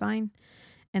everything was fine,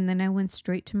 and then I went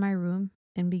straight to my room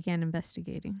and began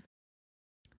investigating.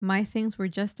 My things were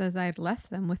just as I had left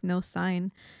them, with no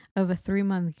sign of a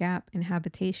 3-month gap in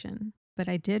habitation, but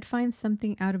I did find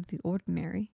something out of the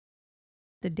ordinary.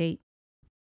 The date.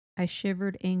 I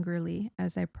shivered angrily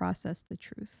as I processed the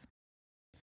truth.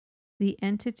 The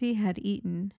entity had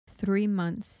eaten 3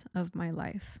 months of my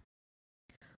life.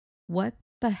 What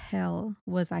the hell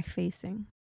was I facing?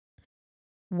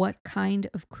 What kind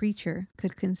of creature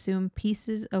could consume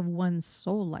pieces of one's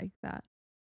soul like that?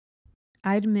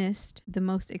 I'd missed the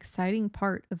most exciting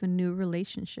part of a new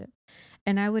relationship,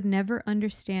 and I would never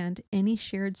understand any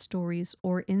shared stories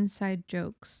or inside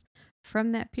jokes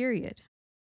from that period.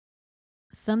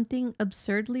 Something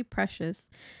absurdly precious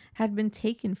had been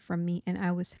taken from me, and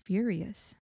I was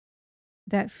furious.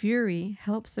 That fury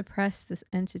helped suppress this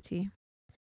entity.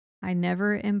 I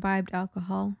never imbibed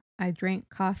alcohol. I drank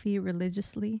coffee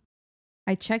religiously.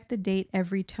 I checked the date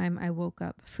every time I woke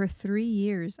up. For 3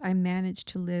 years, I managed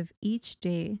to live each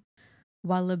day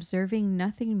while observing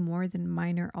nothing more than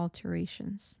minor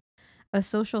alterations. A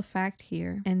social fact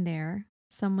here and there,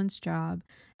 someone's job,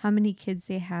 how many kids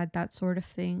they had, that sort of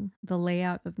thing, the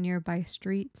layout of nearby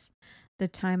streets, the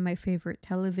time my favorite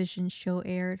television show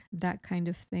aired, that kind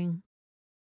of thing.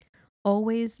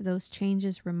 Always those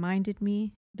changes reminded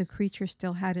me the creature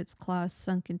still had its claws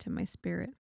sunk into my spirit.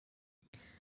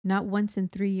 Not once in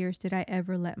 3 years did I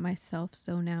ever let myself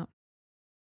zone out.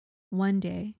 One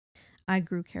day, I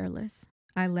grew careless.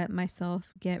 I let myself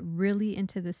get really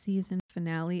into the season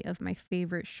finale of my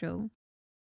favorite show.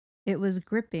 It was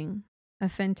gripping, a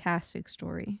fantastic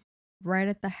story. Right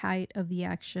at the height of the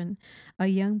action, a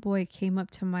young boy came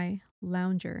up to my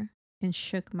lounger and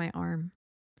shook my arm.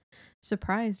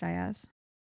 Surprised, I asked,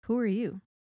 "Who are you?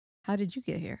 How did you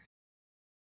get here?"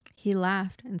 He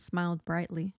laughed and smiled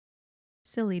brightly.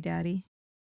 "Silly, Daddy."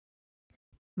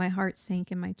 My heart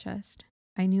sank in my chest.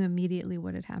 I knew immediately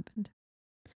what had happened.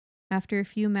 After a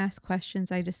few masked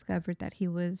questions, I discovered that he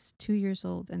was 2 years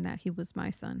old and that he was my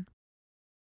son.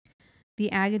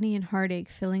 The agony and heartache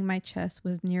filling my chest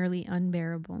was nearly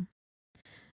unbearable.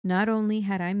 Not only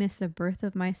had I missed the birth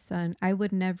of my son, I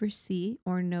would never see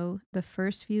or know the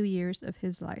first few years of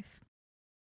his life.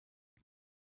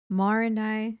 Mar and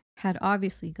I had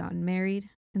obviously gotten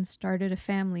married and started a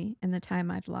family in the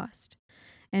time I'd lost,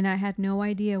 and I had no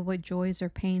idea what joys or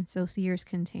pains those years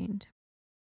contained.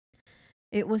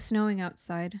 It was snowing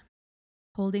outside.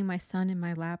 Holding my son in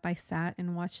my lap, I sat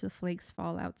and watched the flakes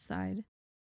fall outside.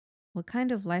 What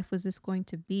kind of life was this going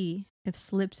to be if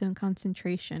slips in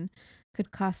concentration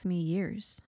could cost me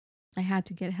years? I had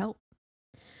to get help.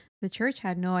 The church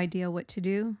had no idea what to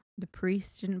do. The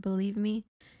priest didn't believe me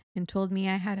and told me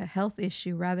I had a health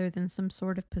issue rather than some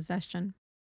sort of possession.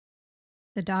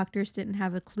 The doctors didn't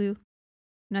have a clue.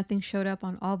 Nothing showed up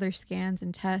on all their scans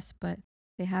and tests, but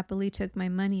they happily took my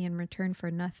money in return for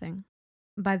nothing.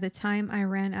 By the time I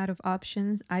ran out of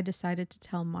options, I decided to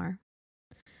tell Mar.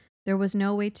 There was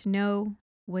no way to know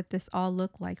what this all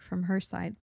looked like from her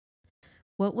side.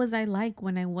 What was I like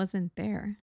when I wasn't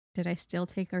there? Did I still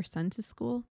take our son to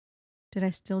school? Did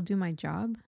I still do my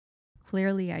job?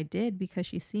 Clearly I did, because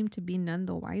she seemed to be none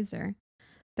the wiser.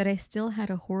 But I still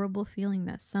had a horrible feeling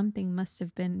that something must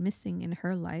have been missing in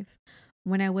her life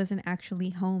when I wasn't actually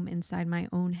home inside my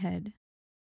own head.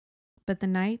 But the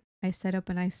night I set up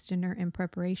a nice dinner in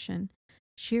preparation,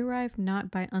 she arrived not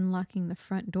by unlocking the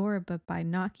front door, but by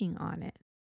knocking on it.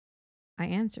 I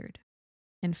answered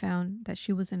and found that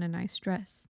she was in a nice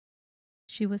dress.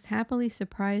 She was happily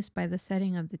surprised by the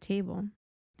setting of the table.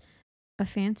 A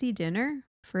fancy dinner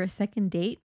for a second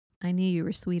date? I knew you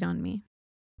were sweet on me.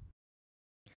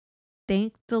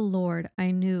 Thank the Lord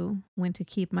I knew when to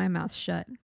keep my mouth shut.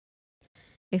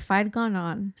 If I'd gone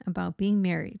on about being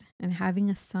married and having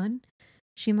a son,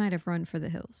 she might have run for the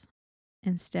hills.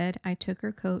 Instead, I took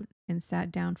her coat and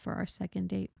sat down for our second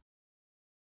date.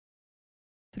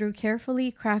 Through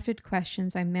carefully crafted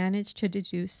questions, I managed to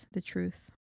deduce the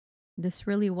truth. This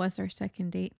really was our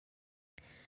second date.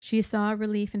 She saw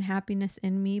relief and happiness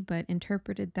in me, but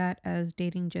interpreted that as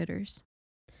dating jitters.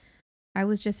 I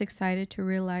was just excited to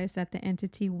realize that the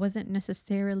entity wasn't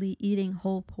necessarily eating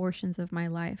whole portions of my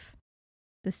life.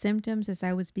 The symptoms, as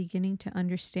I was beginning to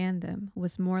understand them,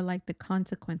 was more like the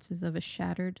consequences of a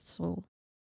shattered soul.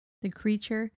 The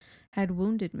creature had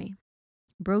wounded me,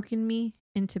 broken me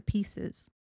into pieces.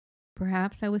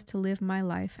 Perhaps I was to live my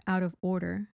life out of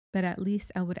order, but at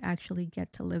least I would actually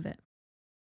get to live it.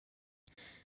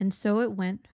 And so it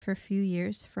went for a few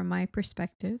years from my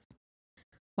perspective.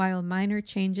 While minor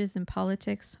changes in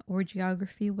politics or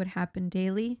geography would happen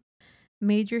daily,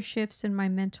 major shifts in my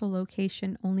mental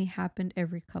location only happened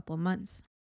every couple months.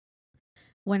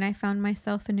 When I found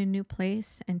myself in a new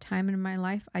place and time in my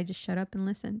life, I just shut up and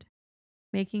listened,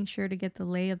 making sure to get the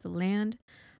lay of the land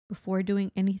before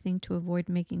doing anything to avoid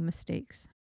making mistakes.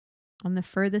 On the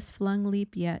furthest flung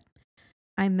leap yet,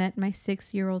 I met my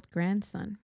 6-year-old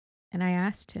grandson, and I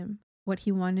asked him what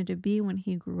he wanted to be when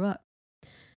he grew up.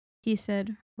 He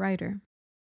said, writer.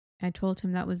 I told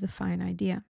him that was a fine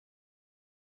idea.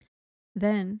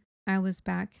 Then I was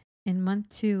back in month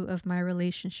 2 of my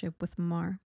relationship with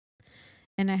Mar,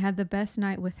 and I had the best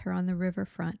night with her on the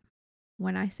riverfront.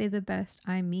 When I say the best,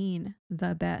 I mean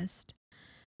the best,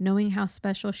 knowing how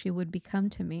special she would become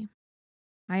to me.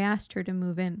 I asked her to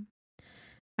move in.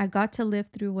 I got to live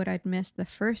through what I'd missed the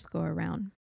first go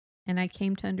around, and I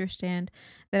came to understand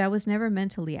that I was never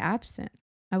mentally absent.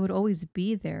 I would always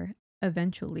be there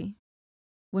eventually.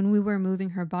 When we were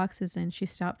moving her boxes in, she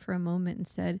stopped for a moment and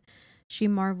said she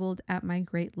marveled at my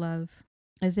great love,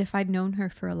 as if I'd known her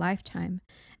for a lifetime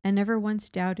and never once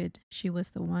doubted she was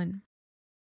the one.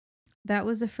 That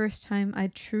was the first time I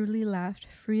truly laughed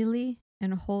freely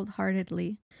and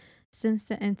wholeheartedly since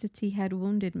the entity had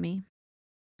wounded me.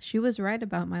 She was right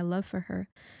about my love for her,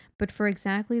 but for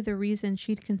exactly the reason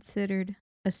she'd considered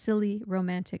a silly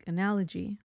romantic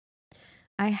analogy.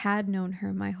 I had known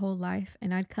her my whole life,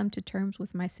 and I'd come to terms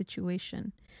with my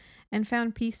situation and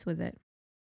found peace with it.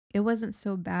 It wasn't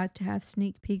so bad to have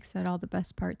sneak peeks at all the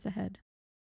best parts ahead.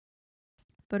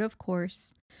 But of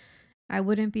course, I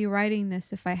wouldn't be writing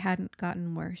this if I hadn't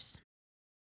gotten worse.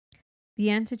 The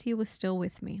entity was still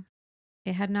with me.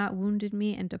 It had not wounded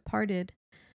me and departed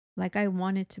like I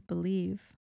wanted to believe.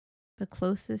 The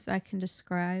closest I can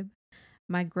describe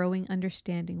my growing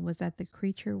understanding was that the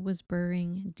creature was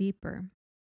burrowing deeper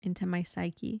into my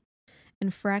psyche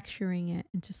and fracturing it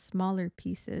into smaller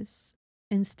pieces.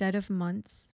 Instead of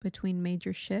months between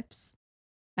major shifts,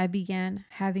 I began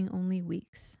having only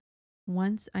weeks.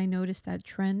 Once I noticed that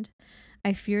trend,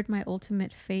 I feared my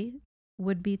ultimate fate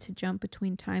would be to jump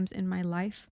between times in my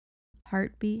life,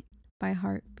 heartbeat by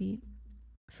heartbeat,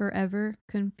 forever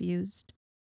confused,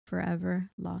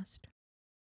 forever lost.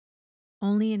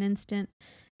 Only an instant,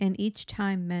 and each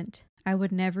time meant I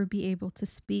would never be able to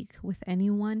speak with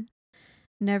anyone,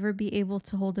 never be able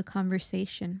to hold a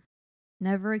conversation,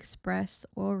 never express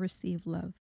or receive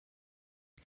love.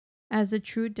 As the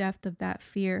true depth of that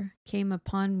fear came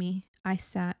upon me, I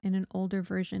sat in an older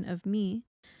version of me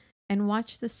and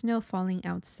watched the snow falling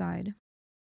outside.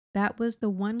 That was the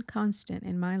one constant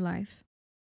in my life.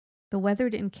 The weather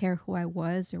didn't care who I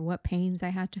was or what pains I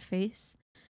had to face.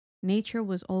 Nature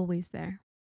was always there.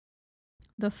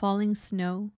 The falling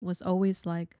snow was always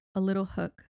like a little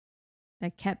hook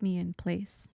that kept me in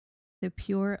place. The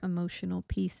pure emotional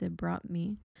peace it brought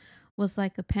me was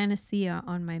like a panacea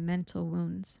on my mental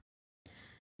wounds.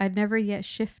 I'd never yet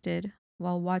shifted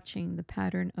while watching the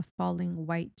pattern of falling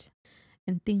white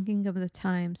and thinking of the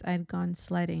times I'd gone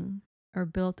sledding or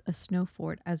built a snow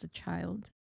fort as a child.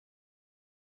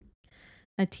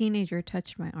 A teenager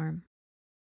touched my arm.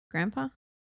 Grandpa?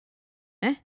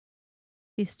 Eh?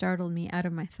 He startled me out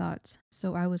of my thoughts,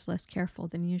 so I was less careful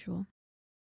than usual.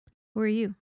 Who are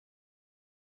you?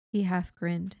 He half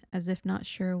grinned, as if not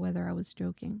sure whether I was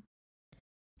joking.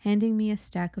 Handing me a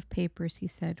stack of papers, he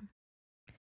said,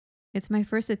 it's my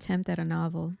first attempt at a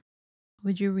novel.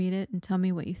 Would you read it and tell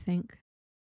me what you think?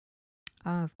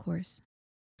 Ah, of course.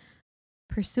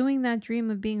 Pursuing that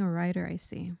dream of being a writer, I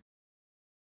see.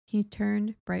 He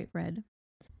turned bright red.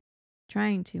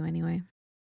 Trying to, anyway.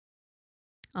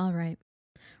 All right.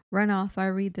 Run off. I'll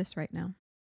read this right now.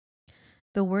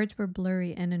 The words were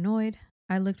blurry and annoyed.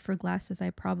 I looked for glasses I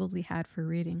probably had for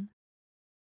reading.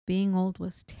 Being old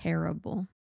was terrible,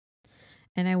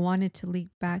 and I wanted to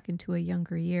leap back into a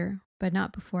younger year, but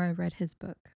not before I read his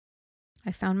book.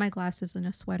 I found my glasses in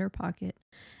a sweater pocket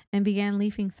and began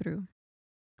leafing through.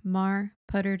 Mar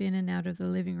puttered in and out of the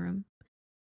living room.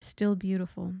 Still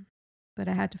beautiful, but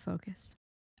I had to focus.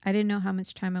 I didn't know how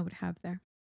much time I would have there.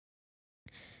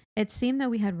 It seemed that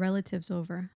we had relatives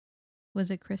over. Was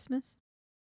it Christmas?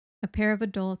 A pair of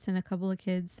adults and a couple of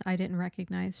kids I didn't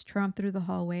recognize tromped through the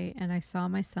hallway, and I saw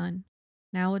my son,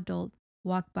 now adult,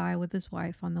 walk by with his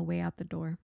wife on the way out the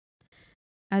door.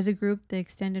 As a group, the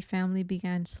extended family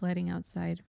began sledding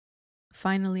outside.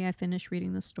 Finally, I finished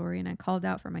reading the story and I called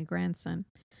out for my grandson.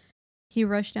 He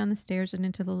rushed down the stairs and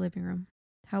into the living room.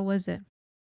 How was it?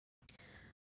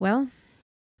 Well,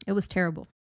 it was terrible,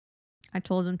 I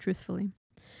told him truthfully.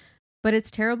 But it's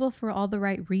terrible for all the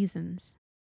right reasons.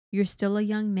 You're still a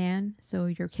young man, so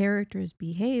your characters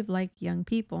behave like young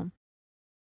people.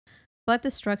 But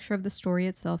the structure of the story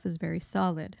itself is very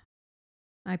solid.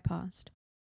 I paused.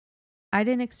 I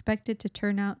didn't expect it to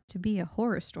turn out to be a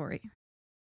horror story.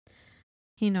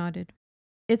 He nodded.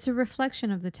 It's a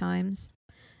reflection of the times.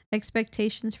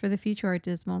 Expectations for the future are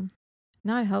dismal,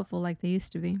 not helpful like they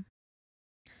used to be.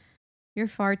 You're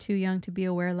far too young to be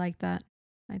aware like that,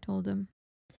 I told him.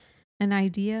 An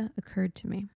idea occurred to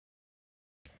me.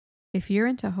 If you're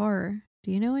into horror,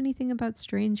 do you know anything about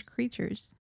strange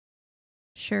creatures?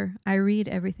 Sure, I read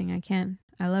everything I can.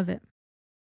 I love it.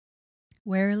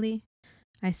 Warily,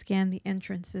 I scanned the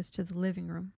entrances to the living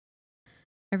room.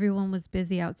 Everyone was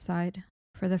busy outside.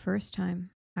 For the first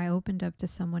time, I opened up to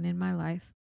someone in my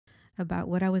life about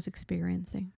what I was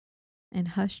experiencing. In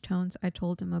hushed tones, I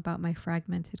told him about my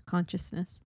fragmented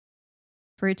consciousness.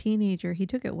 For a teenager, he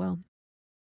took it well.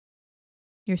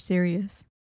 You're serious?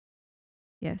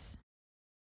 Yes.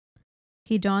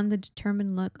 He donned the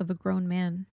determined look of a grown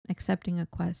man accepting a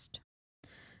quest.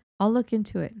 I'll look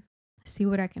into it, see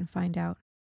what I can find out.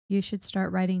 You should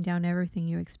start writing down everything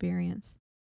you experience.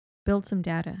 Build some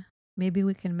data. Maybe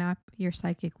we can map your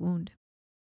psychic wound.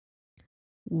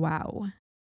 Wow.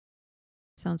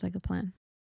 Sounds like a plan.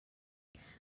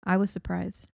 I was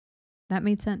surprised. That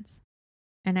made sense.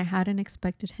 And I hadn't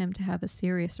expected him to have a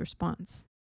serious response.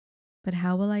 But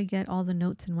how will I get all the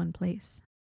notes in one place?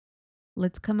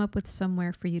 Let's come up with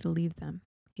somewhere for you to leave them,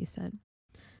 he said,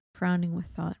 frowning with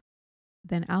thought.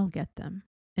 Then I'll get them,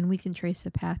 and we can trace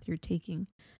the path you're taking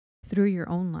through your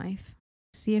own life.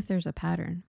 See if there's a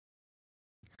pattern.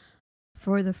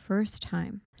 For the first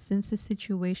time since the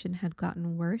situation had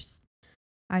gotten worse,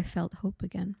 I felt hope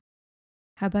again.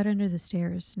 How about under the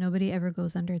stairs? Nobody ever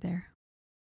goes under there.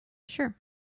 Sure.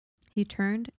 He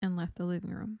turned and left the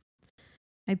living room.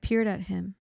 I peered at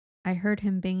him. I heard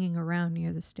him banging around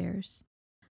near the stairs.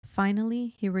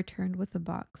 Finally, he returned with a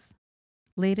box,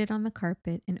 laid it on the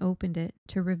carpet, and opened it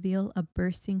to reveal a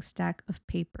bursting stack of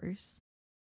papers.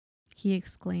 He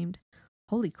exclaimed,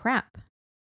 "Holy crap!"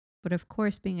 But of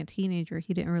course, being a teenager,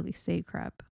 he didn't really say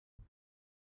crap.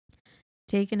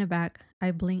 Taken aback,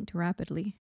 I blinked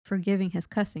rapidly, forgiving his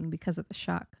cussing because of the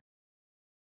shock.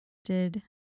 Did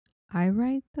I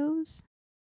write those?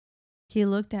 He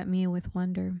looked at me with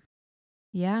wonder.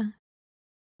 Yeah,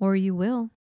 or you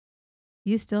will.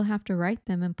 You still have to write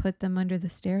them and put them under the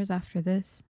stairs after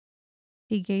this.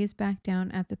 He gazed back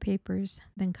down at the papers,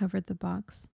 then covered the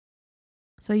box.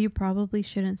 So you probably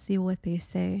shouldn't see what they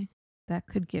say. That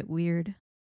could get weird.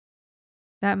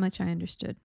 That much I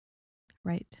understood.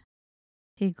 Right.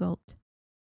 He gulped.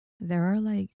 There are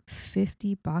like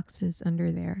 50 boxes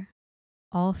under there,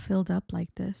 all filled up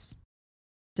like this.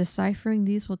 Deciphering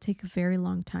these will take a very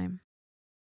long time.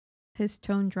 His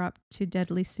tone dropped to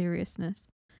deadly seriousness.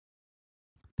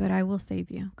 But I will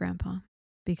save you, Grandpa,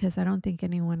 because I don't think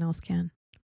anyone else can.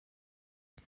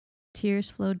 Tears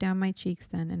flowed down my cheeks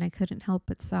then, and I couldn't help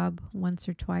but sob once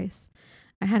or twice.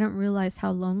 I hadn't realized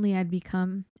how lonely I'd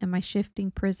become in my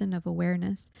shifting prison of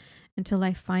awareness until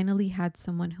I finally had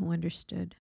someone who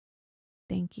understood.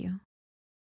 Thank you.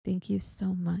 Thank you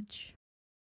so much.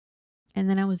 And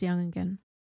then I was young again.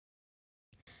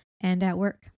 And at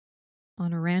work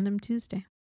on a random Tuesday.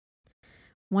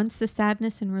 Once the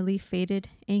sadness and relief faded,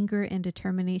 anger and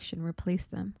determination replaced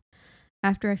them.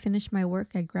 After I finished my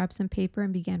work, I grabbed some paper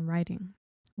and began writing.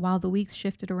 While the weeks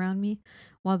shifted around me,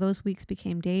 while those weeks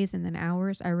became days and then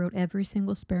hours, I wrote every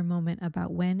single spare moment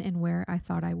about when and where I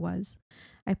thought I was.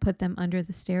 I put them under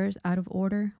the stairs out of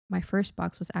order. My first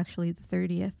box was actually the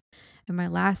 30th, and my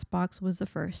last box was the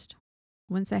first.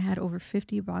 Once I had over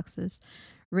 50 boxes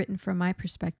written from my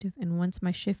perspective, and once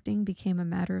my shifting became a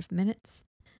matter of minutes,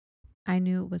 I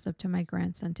knew it was up to my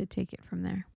grandson to take it from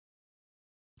there.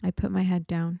 I put my head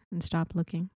down and stopped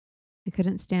looking. I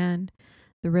couldn't stand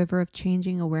the river of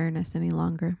changing awareness any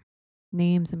longer.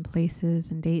 Names and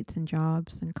places and dates and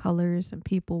jobs and colors and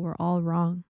people were all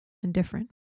wrong and different.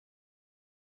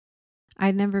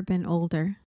 I'd never been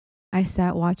older. I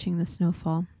sat watching the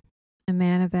snowfall. A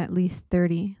man of at least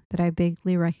 30 that I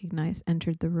vaguely recognized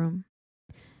entered the room.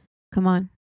 Come on,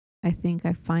 I think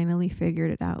I finally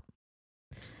figured it out.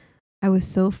 I was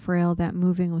so frail that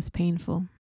moving was painful.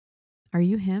 Are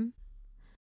you him?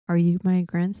 Are you my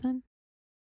grandson?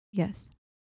 Yes.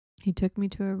 He took me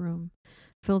to a room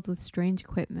filled with strange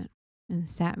equipment and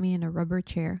sat me in a rubber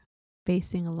chair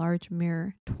facing a large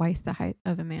mirror twice the height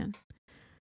of a man.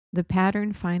 The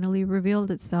pattern finally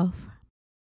revealed itself.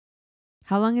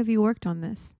 How long have you worked on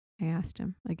this? I asked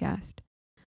him, aghast.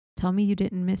 Tell me you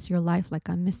didn't miss your life like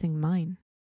I'm missing mine.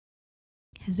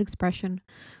 His expression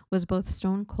was both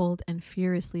stone cold and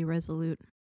furiously resolute.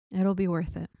 It'll be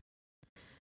worth it.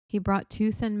 He brought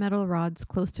 2 thin metal rods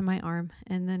close to my arm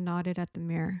and then nodded at the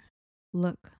mirror.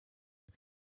 Look.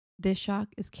 This shock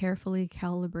is carefully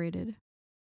calibrated.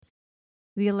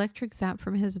 The electric zap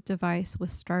from his device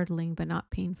was startling but not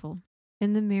painful.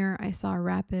 In the mirror, I saw a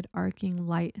rapid, arcing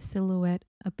light silhouette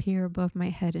appear above my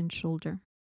head and shoulder.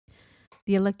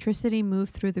 The electricity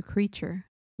moved through the creature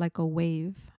like a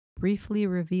wave, briefly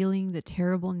revealing the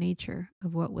terrible nature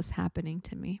of what was happening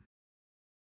to me.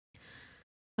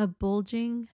 A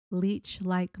bulging,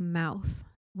 leech-like mouth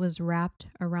was wrapped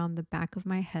around the back of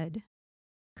my head,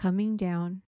 coming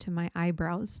down to my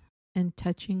eyebrows and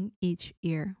touching each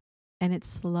ear, and its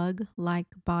slug-like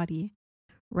body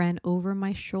ran over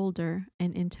my shoulder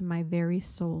and into my very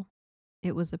soul.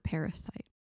 It was a parasite,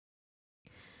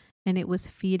 and it was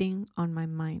feeding on my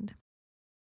mind.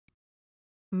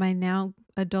 My now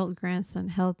adult grandson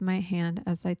held my hand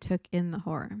as I took in the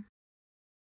horror.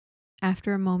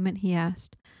 After a moment, he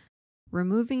asked,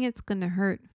 Removing it's gonna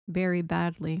hurt very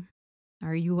badly.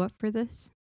 Are you up for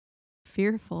this?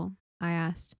 Fearful, I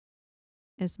asked,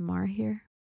 Is Mar here?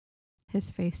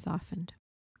 His face softened.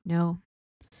 No,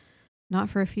 not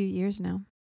for a few years now.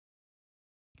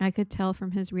 I could tell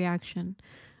from his reaction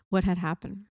what had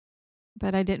happened,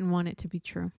 but I didn't want it to be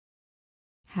true.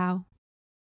 How?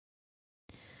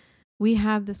 We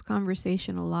have this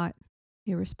conversation a lot,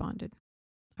 he responded.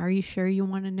 Are you sure you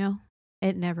want to know?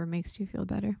 It never makes you feel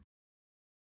better.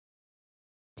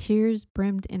 Tears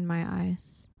brimmed in my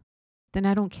eyes. Then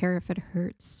I don't care if it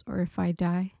hurts or if I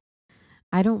die.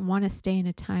 I don't want to stay in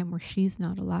a time where she's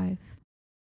not alive.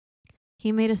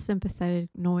 He made a sympathetic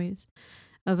noise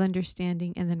of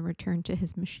understanding and then returned to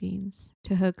his machines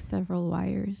to hook several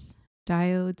wires,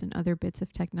 diodes, and other bits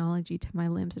of technology to my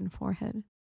limbs and forehead.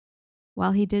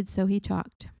 While he did so, he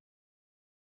talked.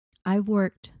 I've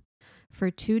worked for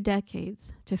 2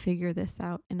 decades to figure this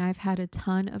out, and I've had a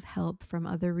ton of help from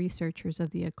other researchers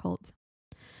of the occult.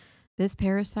 This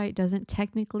parasite doesn't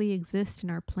technically exist in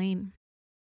our plane.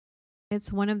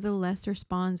 It's one of the lesser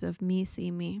spawns of me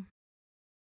see me,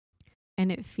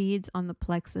 and it feeds on the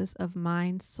plexus of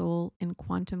mind, soul, and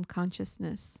quantum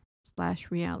consciousness /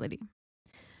 reality.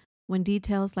 When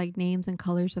details like names and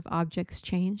colors of objects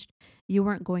changed, you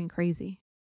weren't going crazy.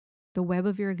 The web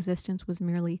of your existence was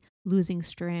merely losing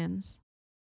strands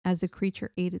as the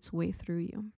creature ate its way through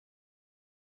you.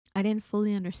 I didn't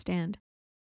fully understand.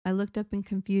 I looked up in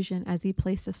confusion as he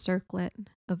placed a circlet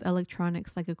of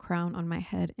electronics like a crown on my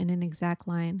head in an exact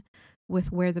line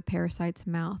with where the parasite's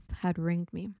mouth had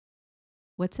ringed me.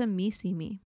 What's a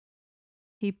me-see-me?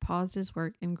 He paused his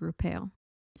work and grew pale.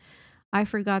 I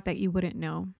forgot that you wouldn't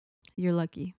know. You're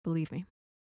lucky, believe me.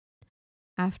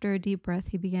 After a deep breath,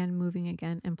 he began moving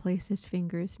again and placed his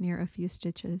fingers near a few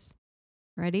stitches.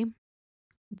 Ready?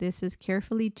 This is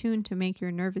carefully tuned to make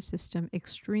your nervous system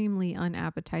extremely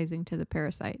unappetizing to the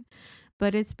parasite,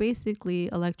 but it's basically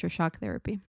electroshock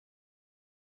therapy.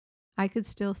 I could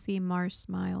still see Mar's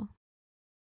smile.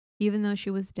 Even though she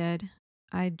was dead,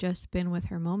 I'd just been with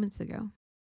her moments ago.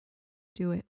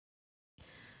 Do it.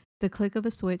 The click of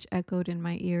a switch echoed in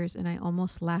my ears, and I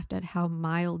almost laughed at how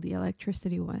mild the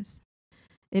electricity was.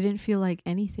 It didn't feel like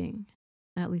anything,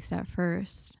 at least at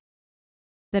first.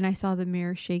 Then I saw the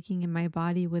mirror shaking in my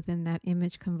body within that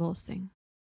image convulsing.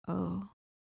 Oh,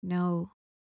 no,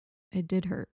 it did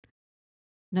hurt.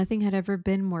 Nothing had ever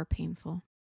been more painful.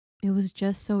 It was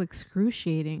just so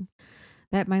excruciating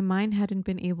that my mind hadn't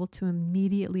been able to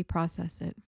immediately process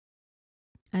it.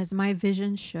 As my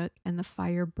vision shook and the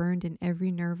fire burned in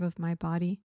every nerve of my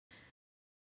body,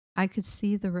 I could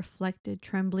see the reflected,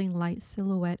 trembling light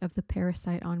silhouette of the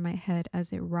parasite on my head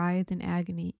as it writhed in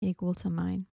agony equal to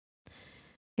mine.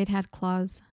 It had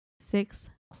claws, 6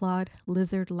 clawed,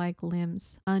 lizard-like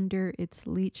limbs under its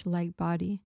leech-like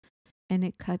body, and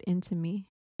it cut into me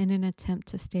in an attempt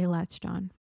to stay latched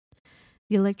on.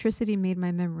 The electricity made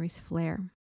my memories flare.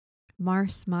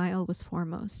 Mar's smile was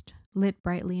foremost, lit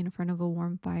brightly in front of a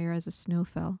warm fire as the snow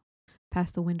fell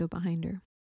past the window behind her.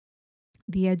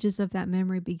 The edges of that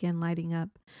memory began lighting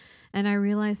up, and I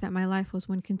realized that my life was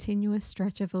one continuous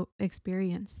stretch of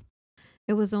experience.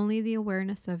 It was only the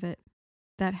awareness of it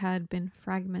that had been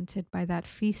fragmented by that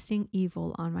feasting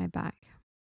evil on my back.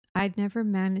 I'd never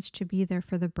managed to be there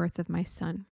for the birth of my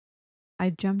son. I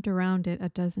jumped around it a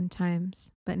dozen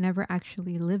times, but never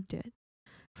actually lived it.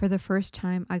 For the first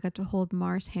time, I got to hold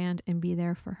Mar's hand and be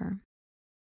there for her.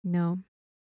 No,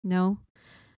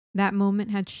 that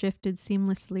moment had shifted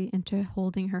seamlessly into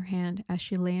holding her hand as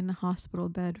she lay in the hospital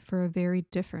bed for a very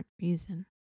different reason.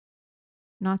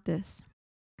 Not this.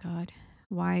 God,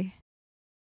 why?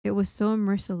 It was so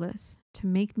merciless to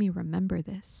make me remember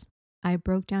this. I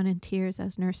broke down in tears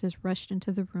as nurses rushed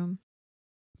into the room.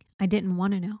 I didn't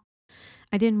want to know.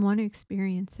 I didn't want to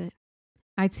experience it.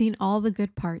 I'd seen all the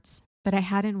good parts, but I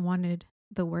hadn't wanted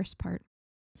the worst part.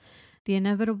 The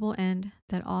inevitable end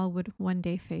that all would one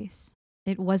day face.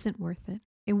 It wasn't worth it.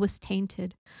 It was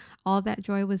tainted. All that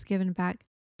joy was given back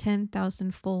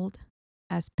 10,000-fold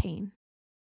as pain.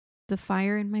 The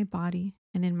fire in my body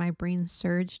and in my brain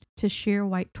surged to sheer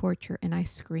white torture, and I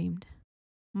screamed.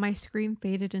 My scream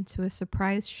faded into a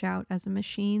surprised shout as the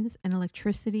machines and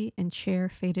electricity and chair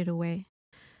faded away.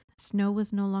 Snow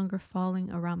was no longer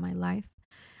falling around my life.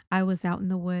 I was out in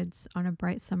the woods on a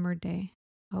bright summer day.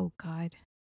 Oh, God.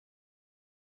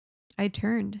 I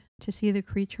turned to see the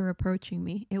creature approaching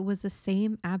me. It was the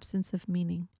same absence of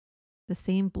meaning, the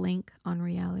same blink on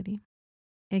reality.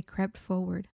 It crept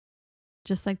forward,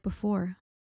 just like before,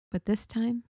 but this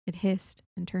time it hissed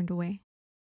and turned away.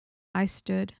 I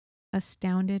stood,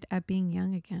 astounded at being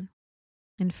young again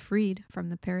and freed from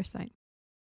the parasite.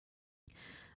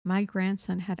 My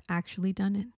grandson had actually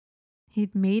done it.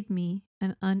 He'd made me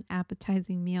an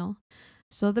unappetizing meal,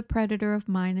 so the predator of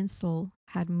mind and soul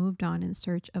had moved on in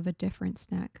search of a different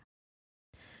snack.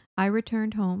 I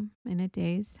returned home in a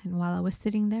daze, and while I was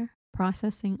sitting there,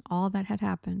 processing all that had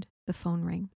happened, the phone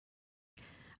rang.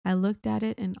 I looked at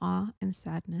it in awe and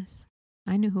sadness.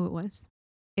 I knew who it was.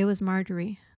 It was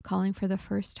Marjorie, calling for the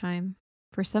first time.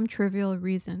 For some trivial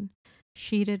reason,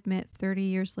 she'd admit 30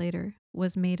 years later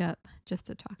was made up just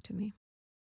to talk to me.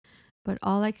 But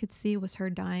all I could see was her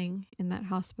dying in that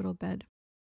hospital bed.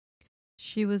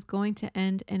 She was going to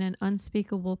end in an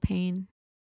unspeakable pain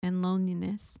and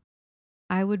loneliness.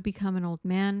 I would become an old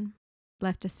man,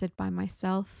 left to sit by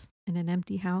myself in an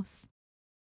empty house.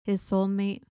 His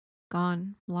soulmate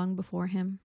gone long before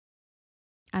him.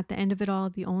 At the end of it all,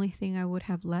 the only thing I would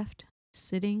have left,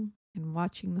 sitting and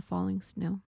watching the falling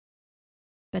snow.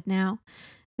 But now,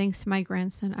 thanks to my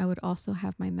grandson, I would also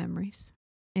have my memories.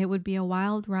 It would be a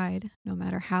wild ride, no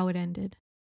matter how it ended.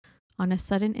 On a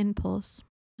sudden impulse,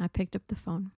 I picked up the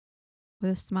phone.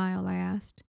 With a smile, I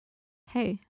asked,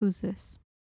 "Hey, who's this?"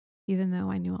 Even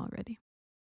though I knew already.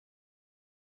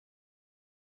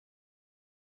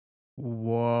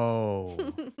 Whoa.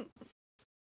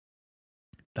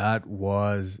 That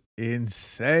was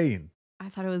insane. I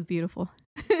thought it was beautiful.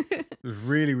 It was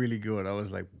really, really good. I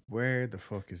was like, where the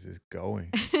fuck is this going?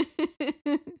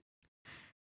 It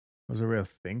was a real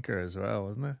thinker as well,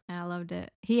 wasn't it? I loved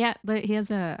it. He has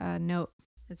a note.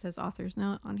 It says author's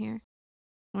note on here.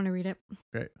 I want to read it.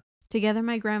 Great. Together,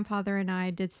 my grandfather and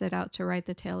I did set out to write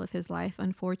the tale of his life.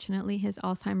 Unfortunately, his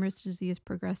Alzheimer's disease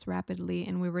progressed rapidly,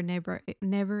 and we were never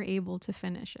able to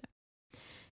finish it.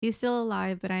 He's still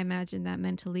alive, but I imagine that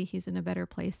mentally he's in a better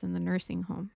place than the nursing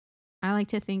home. I like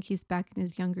to think he's back in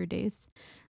his younger days,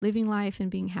 living life and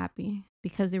being happy,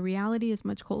 because the reality is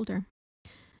much colder.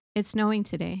 It's snowing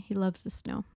today. He loves the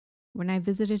snow. When I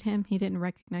visited him, he didn't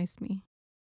recognize me,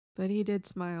 but he did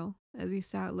smile as he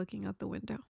sat looking out the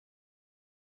window.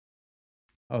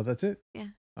 Oh, that's it? Yeah.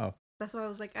 Oh. That's why I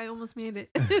was like, I almost made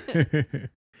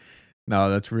it. No,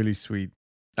 that's really sweet.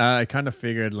 I kind of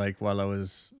figured, like, while I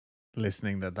was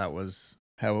listening, that was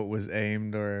how it was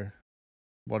aimed or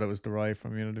what it was derived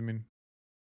from, you know what I mean?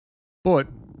 But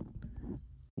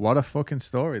what a fucking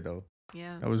story, though.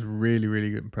 Yeah. That was really,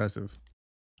 really impressive.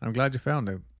 I'm glad you found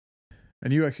it.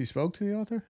 And you actually spoke to the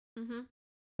author? Mm-hmm.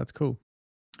 That's cool.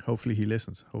 Hopefully he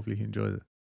listens. Hopefully he enjoys it.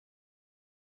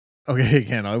 Okay,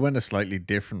 again, I went a slightly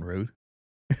different route.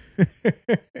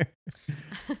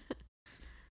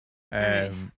 All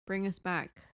right, bring us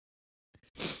back.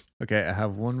 Okay, I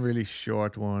have one really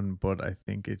short one, but I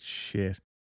think it's shit.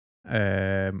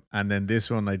 And then this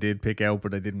one I did pick out,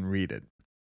 but I didn't read it.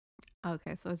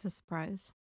 Okay, so it's a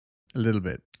surprise A little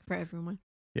bit. for everyone.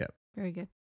 Yeah. Very good.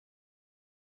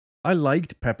 I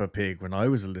liked Peppa Pig when I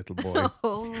was a little boy,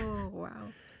 Oh, wow.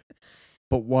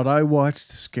 but what I watched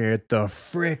scared the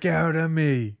frick out of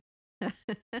me.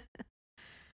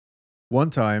 One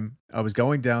time, I was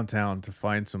going downtown to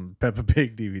find some Peppa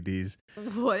Pig DVDs,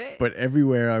 What? but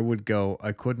everywhere I would go,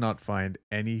 I could not find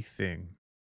anything.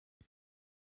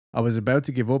 I was about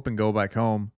to give up and go back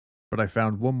home, but I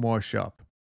found one more shop.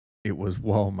 It was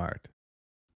Walmart.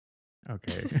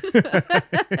 Okay.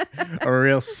 A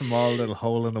real small little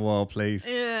hole in the wall place.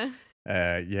 Yeah.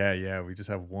 Yeah. We just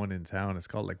have one in town. It's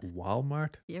called like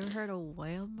Walmart. You ever heard of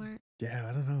Walmart? Yeah,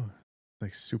 I don't know.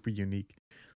 Like super unique.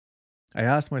 I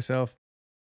asked myself,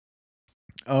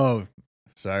 oh,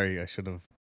 sorry, I should have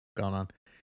gone on.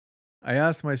 I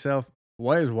asked myself,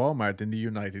 why is Walmart in the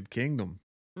United Kingdom?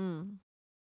 Mm.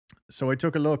 So I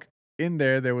took a look. In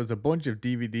there was a bunch of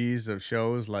DVDs of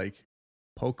shows like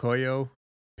Pocoyo,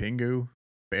 Pingu,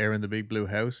 Bear in the Big Blue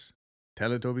House,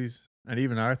 Teletubbies, and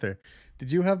even Arthur.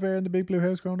 Did you have Bear in the Big Blue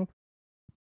House growing up?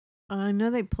 I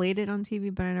know they played it on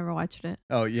TV, but I never watched it.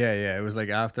 Oh, yeah. It was like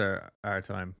after our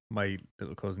time. My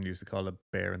little cousin used to call it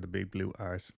Bear in the Big Blue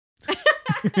Arse.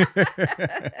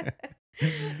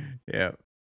 Yeah.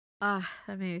 Ah,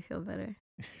 that made me feel better.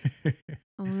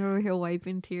 I'm over here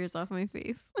wiping tears off my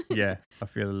face. Yeah, I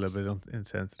feel a little bit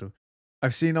insensitive.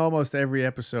 I've seen almost every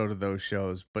episode of those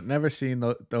shows, but never seen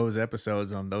those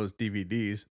episodes on those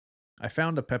DVDs. I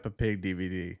found a Peppa Pig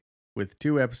DVD with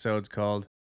 2 episodes called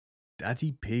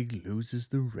Daddy Pig Loses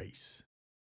the Race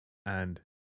and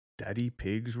Daddy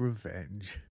Pig's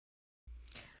Revenge.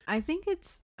 I think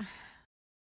it's.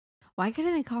 Why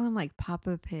couldn't they call him like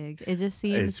Papa Pig? It just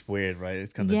seems. It's weird, right?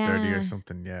 It's kind of dirty Yeah. or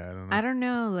something. Yeah, I don't know. I don't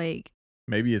know, like.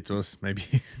 Maybe it's us. Maybe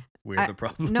we're the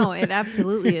problem. No, it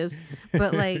absolutely is.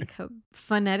 But like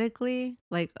phonetically,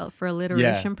 like for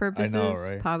alliteration I purposes, know,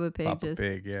 right? Papa Pig Papa just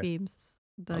Pig, yeah. seems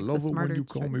I like love the it smarter when you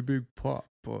call me choice. Big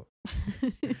Papa.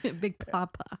 Big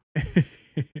Papa.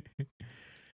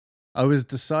 I was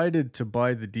decided to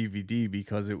buy the DVD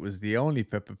because it was the only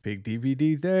Peppa Pig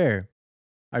DVD there.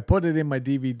 I put it in my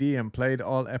DVD and played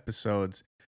all episodes.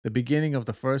 The beginning of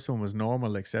the first one was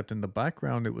normal, except in the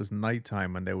background it was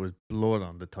nighttime and there was blood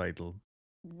on the title.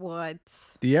 What?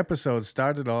 The episode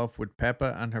started off with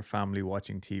Peppa and her family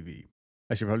watching TV.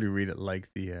 I should probably read it like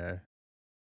the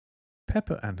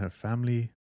Peppa and her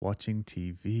family watching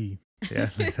TV.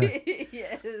 Yeah, like that.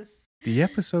 Yes. The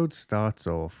episode starts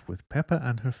off with Peppa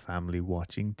and her family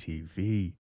watching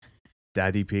TV.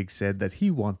 Daddy Pig said that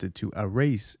he wanted to a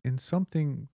race in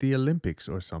something, the Olympics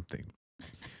or something.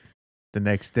 The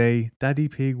next day, Daddy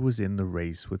Pig was in the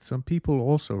race with some people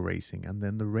also racing, and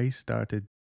then the race started.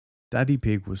 Daddy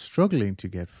Pig was struggling to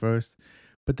get first,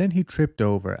 but then he tripped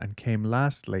over and came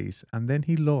last place, and then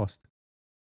he lost.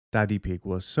 Daddy Pig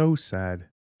was so sad,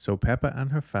 so Peppa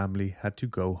and her family had to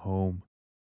go home.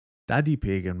 Daddy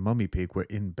Pig and Mummy Pig were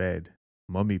in bed.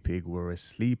 Mummy Pig were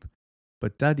asleep,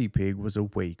 but Daddy Pig was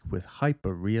awake with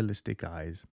hyper-realistic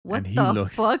eyes. What and he the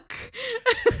looked, fuck?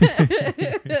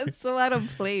 It's so out of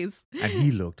place. And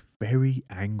he looked very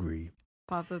angry.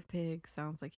 Papa Pig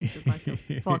sounds like he's about to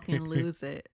fucking lose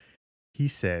it. He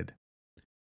said,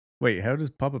 wait, how does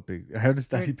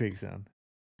Daddy Pig sound?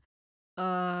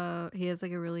 He has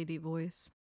like a really deep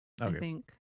voice. Okay. I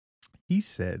think. He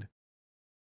said,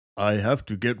 I have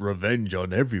to get revenge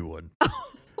on everyone.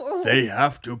 They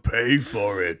have to pay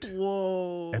for it.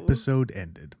 Whoa. Episode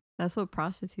ended. That's what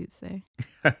prostitutes say.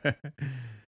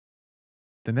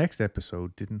 The next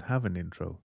episode didn't have an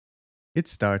intro. It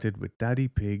started with Daddy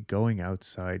Pig going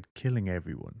outside killing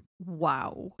everyone.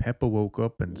 Wow. Peppa woke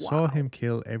up and saw him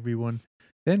kill everyone.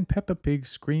 Then Peppa Pig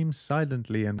screamed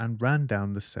silently and ran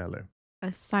down the cellar.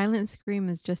 A silent scream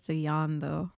is just a yawn,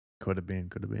 though. Could have been.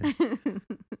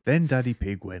 Then Daddy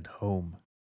Pig went home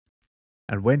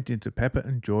and went into Peppa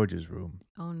and George's room.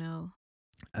 Oh no.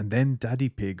 And then Daddy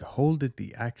Pig holded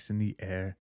the axe in the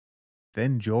air.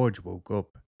 Then George woke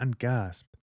up and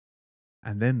gasped.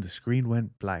 And then the screen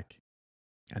went black,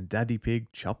 and Daddy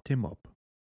Pig chopped him up.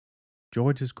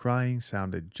 George's crying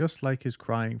sounded just like his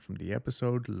crying from the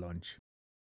episode Lunch.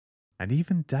 And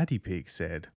even Daddy Pig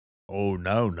said, "Oh,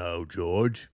 now,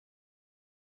 George."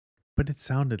 But it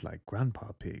sounded like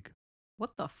Grandpa Pig.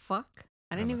 What the fuck?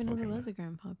 I didn't even know there fucking was a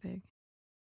Grandpa Pig.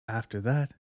 After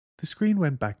that, the screen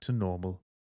went back to normal,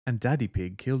 and Daddy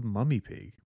Pig killed Mummy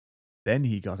Pig. Then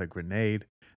he got a grenade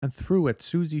and threw at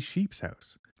Susie Sheep's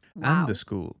house and the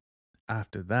school.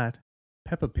 After that,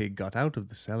 Peppa Pig got out of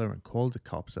the cellar and called the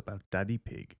cops about Daddy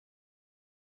Pig.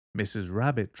 Mrs.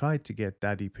 Rabbit tried to get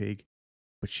Daddy Pig,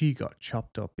 but she got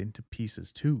chopped up into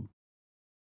pieces too.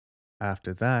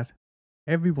 After that,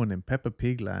 everyone in Peppa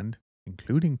Pig Land,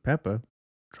 including Peppa,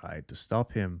 tried to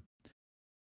stop him.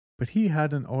 but he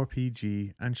had an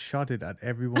RPG and shot it at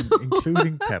everyone,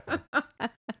 including Pepper.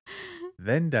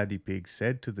 Then Daddy Pig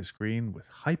said to the screen with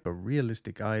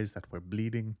hyper-realistic eyes that were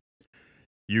bleeding,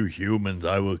 "You humans,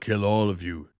 I will kill all of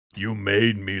you. You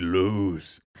made me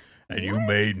lose. And you What?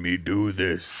 made me do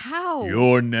this. How?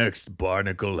 You're next,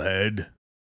 Barnacle Head."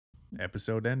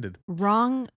 Episode ended.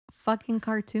 Wrong fucking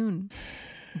cartoon.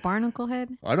 Barnacle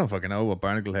Head? I don't fucking know what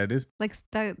Barnacle Head is. Like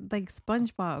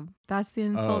SpongeBob. That's the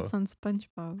insults on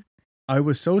SpongeBob. I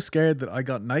was so scared that I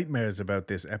got nightmares about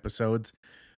this episodes.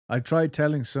 I tried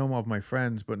telling some of my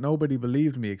friends, but nobody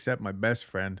believed me except my best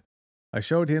friend. I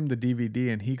showed him the DVD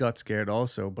and he got scared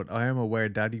also, but I am aware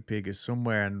Daddy Pig is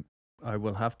somewhere and I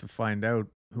will have to find out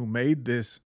who made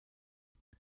this.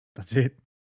 That's it.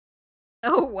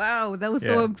 Oh wow, that was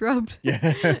so Yeah. abrupt.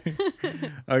 Yeah.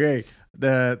 Okay,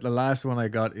 the last one I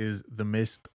got is The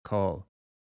Missed Call.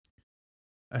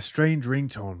 A strange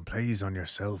ringtone plays on your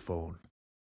cell phone.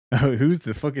 Oh, who's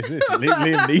the fuck is this?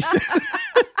 Liam Neeson?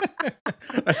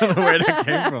 I don't know where that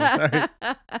came from.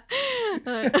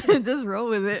 Sorry. Just roll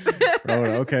with it. Oh,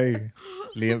 okay.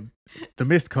 Liam. The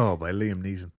Missed Call by Liam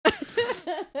Neeson.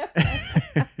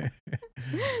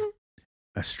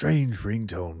 A strange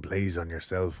ringtone plays on your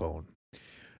cell phone.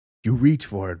 You reach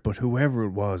for it, but whoever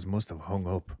it was must have hung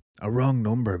up. A wrong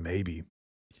number, maybe.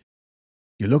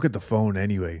 You look at the phone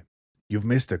anyway. You've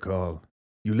missed a call.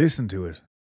 You listen to it.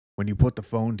 When you put the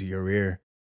phone to your ear,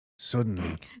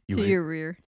 suddenly you To hear- your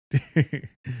rear.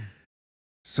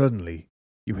 Suddenly,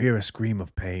 you hear a scream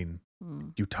of pain.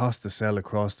 Mm. You toss the cell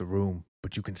across the room,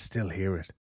 but you can still hear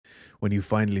it. When you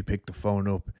finally pick the phone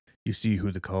up, you see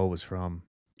who the call was from.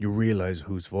 You realize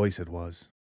whose voice it was.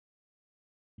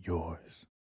 Yours.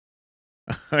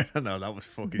 I don't know, that was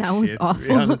fucking That was shit. To be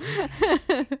awful.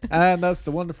 honest. And that's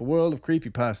the wonderful world of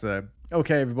creepypasta.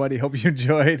 Okay, everybody, hope you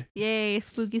enjoyed. Yay,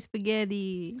 spooky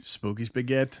spaghetti. Spooky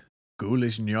spaghetti.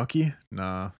 Ghoulish gnocchi?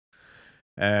 Nah.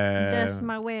 Dust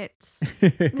my wits.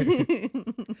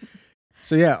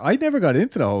 So yeah, I never got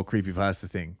into the whole creepypasta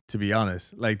thing, to be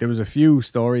honest. Like, there was a few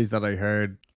stories that I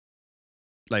heard,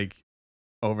 like,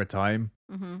 over time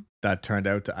Mm-hmm. that turned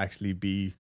out to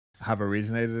actually have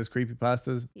originated as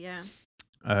creepypastas. Yeah.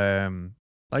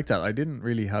 Like that. I didn't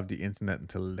really have the internet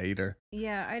until later.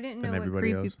 Yeah, I didn't Than know what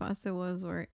everybody else. creepypasta was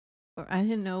or I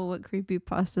didn't know what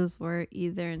creepypastas were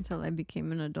either until I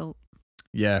became an adult.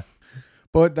 Yeah.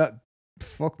 But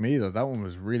fuck me though, that one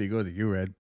was really good that you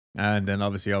read. And then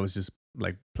obviously I was just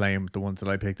like playing with the ones that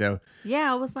I picked out.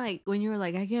 Yeah, I was like, when you were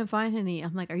like, I can't find any,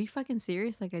 I'm like, are you fucking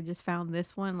serious? Like, I just found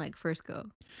this one, like, first go.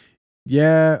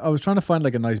 Yeah, I was trying to find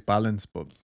like a nice balance, but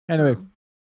anyway, Oh.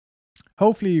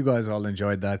 hopefully you guys all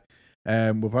enjoyed that.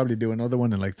 We'll probably do another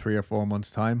one in like 3 or 4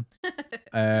 months' time.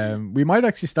 We might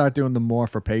actually start doing them more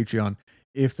for Patreon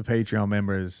if the Patreon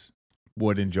members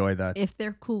would enjoy that. If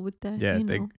they're cool with that. Yeah, you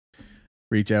they know.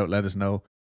 reach out, let us know.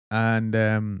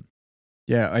 And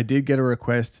yeah, I did get a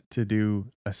request to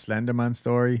do a Slenderman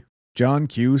story. John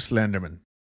Q. Slenderman.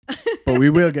 But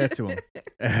we will get to him.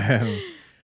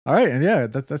 All right, and yeah,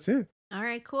 that's it. All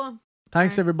right, cool.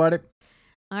 Thanks, Alright. everybody.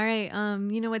 All right,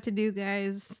 you know what to do,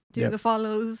 guys. Do Yep. the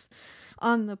follows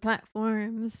on the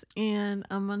platforms, and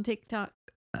I'm on TikTok.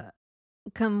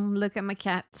 Come look at my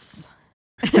cats.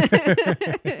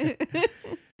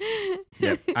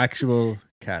 Yep, actual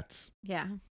cats. Yeah.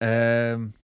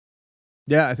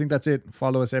 Yeah, I think that's it.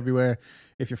 Follow us everywhere.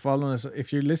 If you're following us,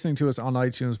 if you're listening to us on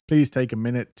iTunes, please take a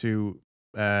minute to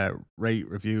rate,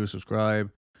 review,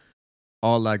 subscribe,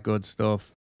 all that good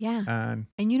stuff. Yeah. And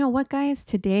And you know what, guys?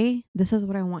 Today, this is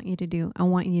what I want you to do. I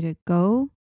want you to go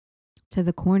to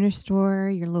the corner store,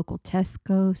 your local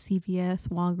Tesco, CVS,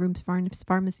 Walgreens,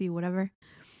 pharmacy, whatever.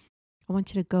 I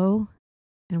want you to go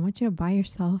and I want you to buy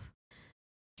yourself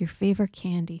your favorite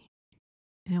candy.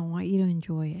 And I want you to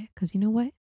enjoy it. Because you know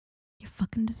what? You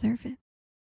fucking deserve it.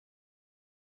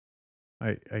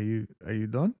 are you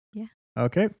done? Yeah.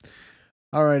 Okay.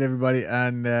 All right, everybody.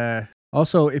 And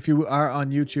also, if you are on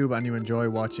YouTube and you enjoy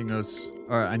watching us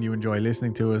and you enjoy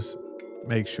listening to us,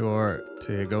 make sure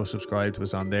to go subscribe to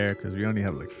us on there because we only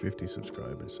have like 50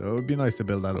 subscribers. So it would be nice to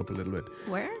build that up a little bit.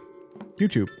 Where?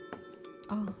 YouTube,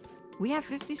 Oh, we have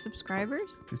 50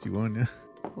 subscribers? 51, yeah.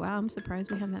 Wow, I'm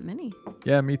surprised we have that many.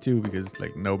 Yeah, me too, because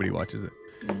like nobody watches it.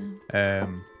 Yeah.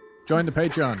 Join the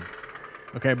Patreon.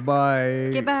 Okay,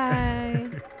 bye. Goodbye.